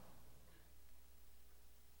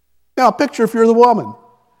 Now, picture if you're the woman.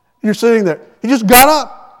 You're sitting there. He just got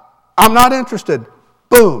up. "I'm not interested."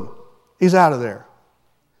 Boom. He's out of there.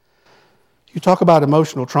 You talk about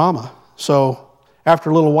emotional trauma. So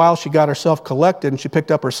after a little while, she got herself collected and she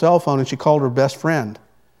picked up her cell phone and she called her best friend.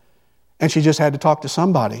 And she just had to talk to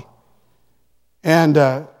somebody. And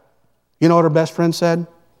you know what her best friend said?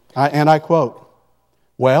 And I quote,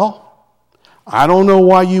 "Well, I don't know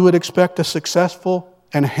why you would expect a successful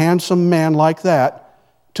and handsome man like that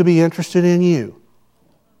to be interested in you.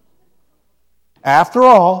 After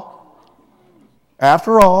all,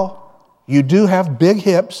 you do have big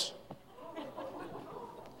hips.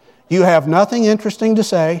 You have nothing interesting to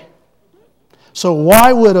say. So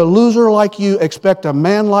why would a loser like you expect a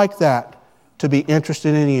man like that to be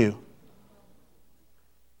interested in you?"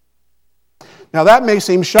 Now that may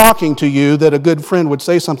seem shocking to you that a good friend would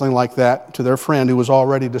say something like that to their friend who was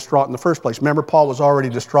already distraught in the first place. Remember, Paul was already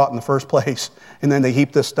distraught in the first place, and then they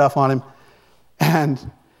heaped this stuff on him.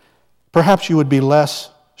 And perhaps you would be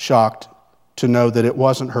less shocked to know that it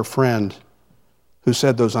wasn't her friend who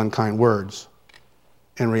said those unkind words.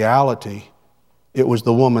 In reality, it was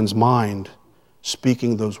the woman's mind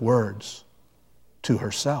speaking those words to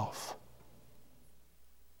herself.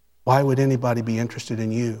 Why would anybody be interested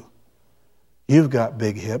in you? You've got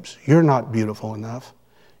big hips. You're not beautiful enough.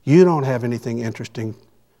 You don't have anything interesting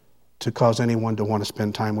to cause anyone to want to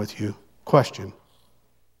spend time with you. Question.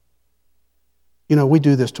 You know, we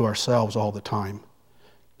do this to ourselves all the time.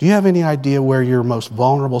 Do you have any idea where your most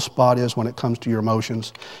vulnerable spot is when it comes to your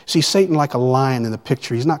emotions? See, Satan, like a lion in the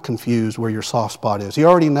picture, he's not confused where your soft spot is. He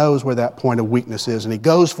already knows where that point of weakness is, and he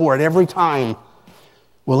goes for it every time.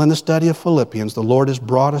 Well, in the study of Philippians, the Lord has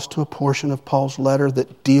brought us to a portion of Paul's letter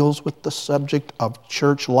that deals with the subject of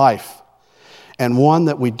church life, and one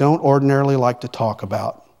that we don't ordinarily like to talk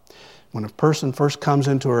about. When a person first comes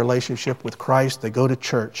into a relationship with Christ, they go to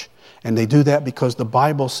church, and they do that because the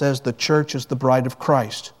Bible says the church is the bride of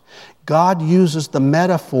Christ. God uses the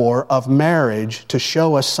metaphor of marriage to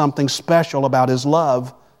show us something special about His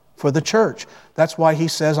love for the church. That's why He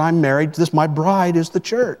says, "I'm married, my bride is the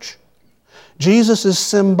church." Jesus is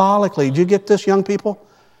symbolically, do you get this, young people?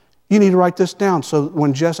 You need to write this down so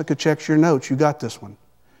when Jessica checks your notes, you got this one.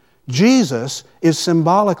 Jesus is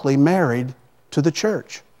symbolically married to the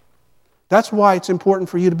church. That's why it's important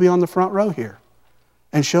for you to be on the front row here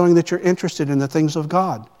and showing that you're interested in the things of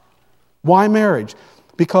God. Why marriage?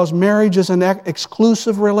 Because marriage is an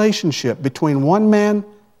exclusive relationship between one man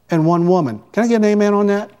and one woman. Can I get an amen on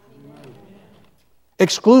that?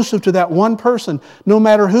 Exclusive to that one person, no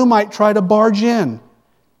matter who might try to barge in.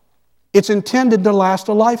 It's intended to last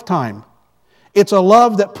a lifetime. It's a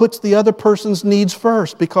love that puts the other person's needs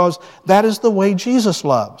first because that is the way Jesus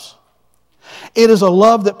loves. It is a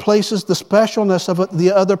love that places the specialness of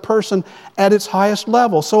the other person at its highest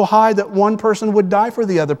level, so high that one person would die for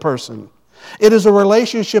the other person. It is a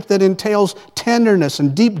relationship that entails tenderness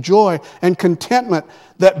and deep joy and contentment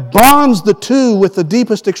that bonds the two with the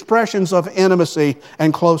deepest expressions of intimacy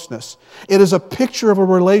and closeness. It is a picture of a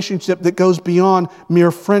relationship that goes beyond mere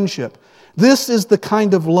friendship. This is the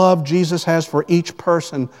kind of love Jesus has for each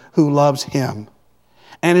person who loves Him,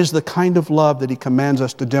 and is the kind of love that He commands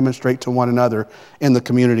us to demonstrate to one another in the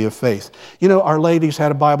community of faith. You know, our ladies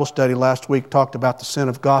had a Bible study last week, talked about the sin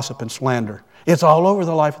of gossip and slander. It's all over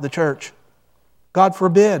the life of the church. God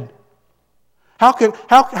forbid. How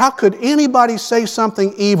could anybody say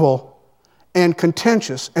something evil and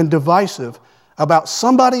contentious and divisive about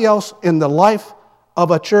somebody else in the life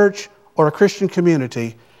of a church or a Christian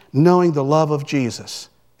community, knowing the love of Jesus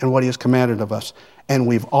and what He has commanded of us? And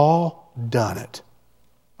we've all done it.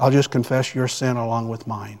 I'll just confess your sin along with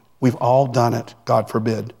mine. We've all done it, God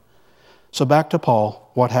forbid. So back to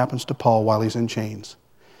Paul. What happens to Paul while he's in chains?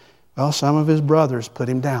 Well, some of his brothers put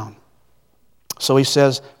him down. So he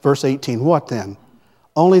says, verse 18, "What then?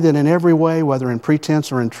 Only that in every way, whether in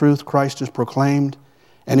pretense or in truth, Christ is proclaimed,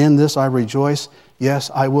 and in this I rejoice. Yes,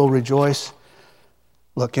 I will rejoice."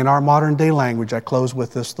 Look, in our modern day language, I close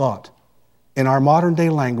with this thought. In our modern day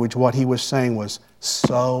language, what he was saying was,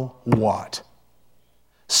 so what?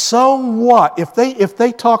 So what? If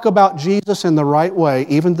they talk about Jesus in the right way,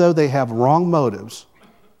 even though they have wrong motives,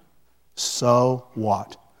 so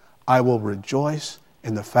what? I will rejoice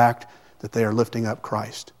in the fact that they are lifting up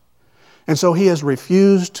Christ. And so he has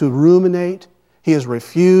refused to ruminate. He has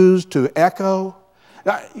refused to echo.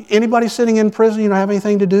 Anybody sitting in prison, you don't have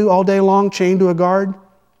anything to do all day long, chained to a guard?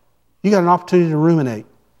 You got an opportunity to ruminate.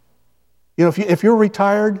 You know, if you're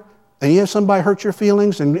retired and you have somebody hurt your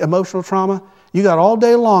feelings and emotional trauma, you got all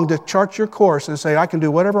day long to chart your course and say, I can do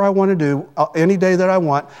whatever I want to do any day that I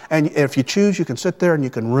want. And if you choose, you can sit there and you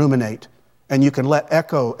can ruminate. And you can let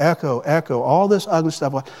echo, all this ugly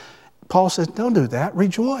stuff. Paul says, don't do that.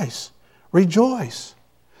 Rejoice. Rejoice.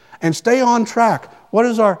 And stay on track. What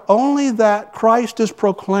is only that Christ is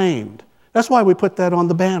proclaimed. That's why we put that on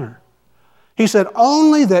the banner. He said,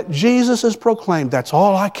 only that Jesus is proclaimed. That's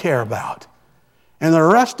all I care about. And the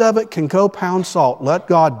rest of it can go pound salt. Let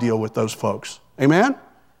God deal with those folks. Amen?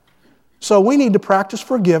 So we need to practice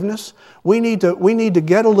forgiveness. We need to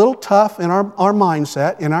get a little tough in our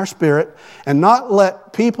mindset, in our spirit, and not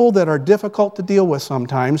let people that are difficult to deal with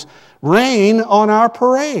sometimes rain on our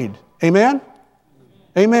parade. Amen?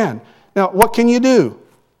 Amen. Now, what can you do?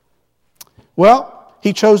 Well,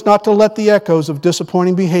 he chose not to let the echoes of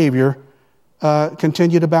disappointing behavior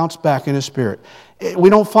continue to bounce back in his spirit.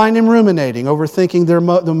 We don't find him ruminating, overthinking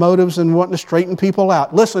the motives and wanting to straighten people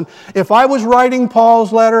out. Listen, if I was writing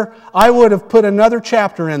Paul's letter, I would have put another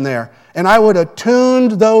chapter in there, and I would have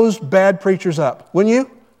tuned those bad preachers up. Wouldn't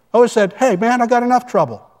you? I would have said, hey, man, I got enough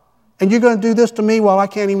trouble. And you're going to do this to me while I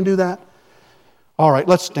can't even do that? All right,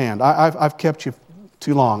 let's stand. I've kept you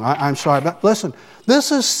too long. I'm sorry. But listen,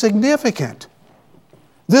 this is significant.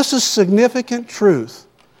 This is significant truth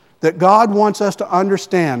that God wants us to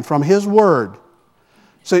understand from His Word.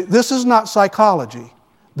 See, this is not psychology.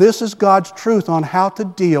 This is God's truth on how to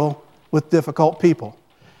deal with difficult people.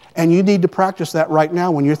 And you need to practice that right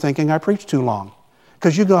now when you're thinking, I preached too long.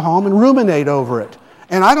 Because you go home and ruminate over it.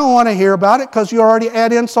 And I don't want to hear about it because you already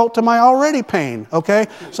add insult to my already pain, okay?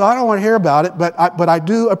 So I don't want to hear about it, but I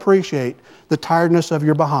do appreciate the tiredness of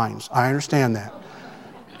your behinds. I understand that.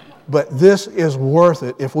 But this is worth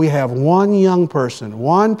it if we have one young person,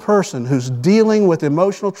 one person who's dealing with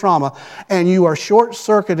emotional trauma, and you are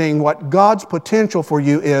short-circuiting what God's potential for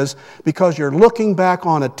you is because you're looking back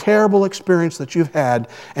on a terrible experience that you've had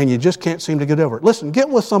and you just can't seem to get over it. Listen, get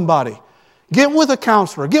with somebody. Get with a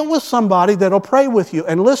counselor. Get with somebody that'll pray with you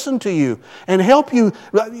and listen to you and help you.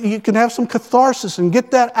 You can have some catharsis and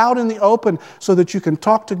get that out in the open so that you can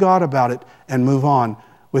talk to God about it and move on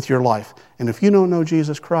with your life. And if you don't know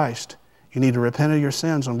Jesus Christ, you need to repent of your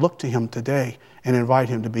sins and look to Him today and invite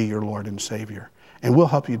Him to be your Lord and Savior. And we'll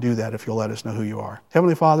help you do that if you'll let us know who you are.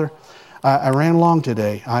 Heavenly Father, I ran long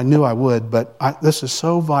today. I knew I would, but this is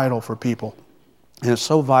so vital for people. And it's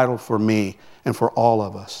so vital for me and for all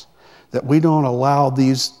of us that we don't allow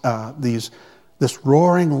this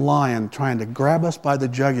roaring lion trying to grab us by the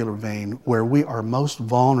jugular vein where we are most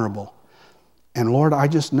vulnerable. And Lord, I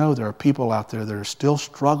just know there are people out there that are still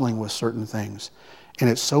struggling with certain things. And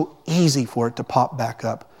it's so easy for it to pop back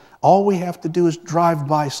up. All we have to do is drive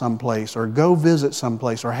by someplace or go visit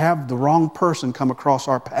someplace or have the wrong person come across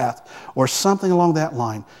our path or something along that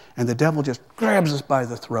line. And the devil just grabs us by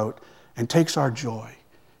the throat and takes our joy.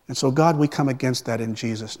 And so, God, we come against that in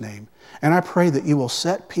Jesus' name. And I pray that you will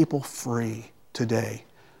set people free today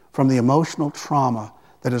from the emotional trauma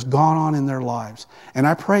that has gone on in their lives. And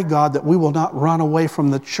I pray, God, that we will not run away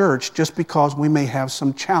from the church just because we may have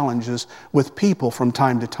some challenges with people from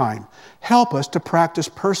time to time. Help us to practice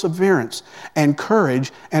perseverance and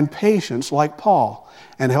courage and patience like Paul,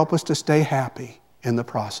 and help us to stay happy in the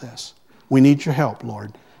process. We need your help,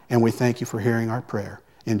 Lord, and we thank you for hearing our prayer.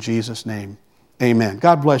 In Jesus' name, amen.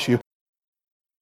 God bless you.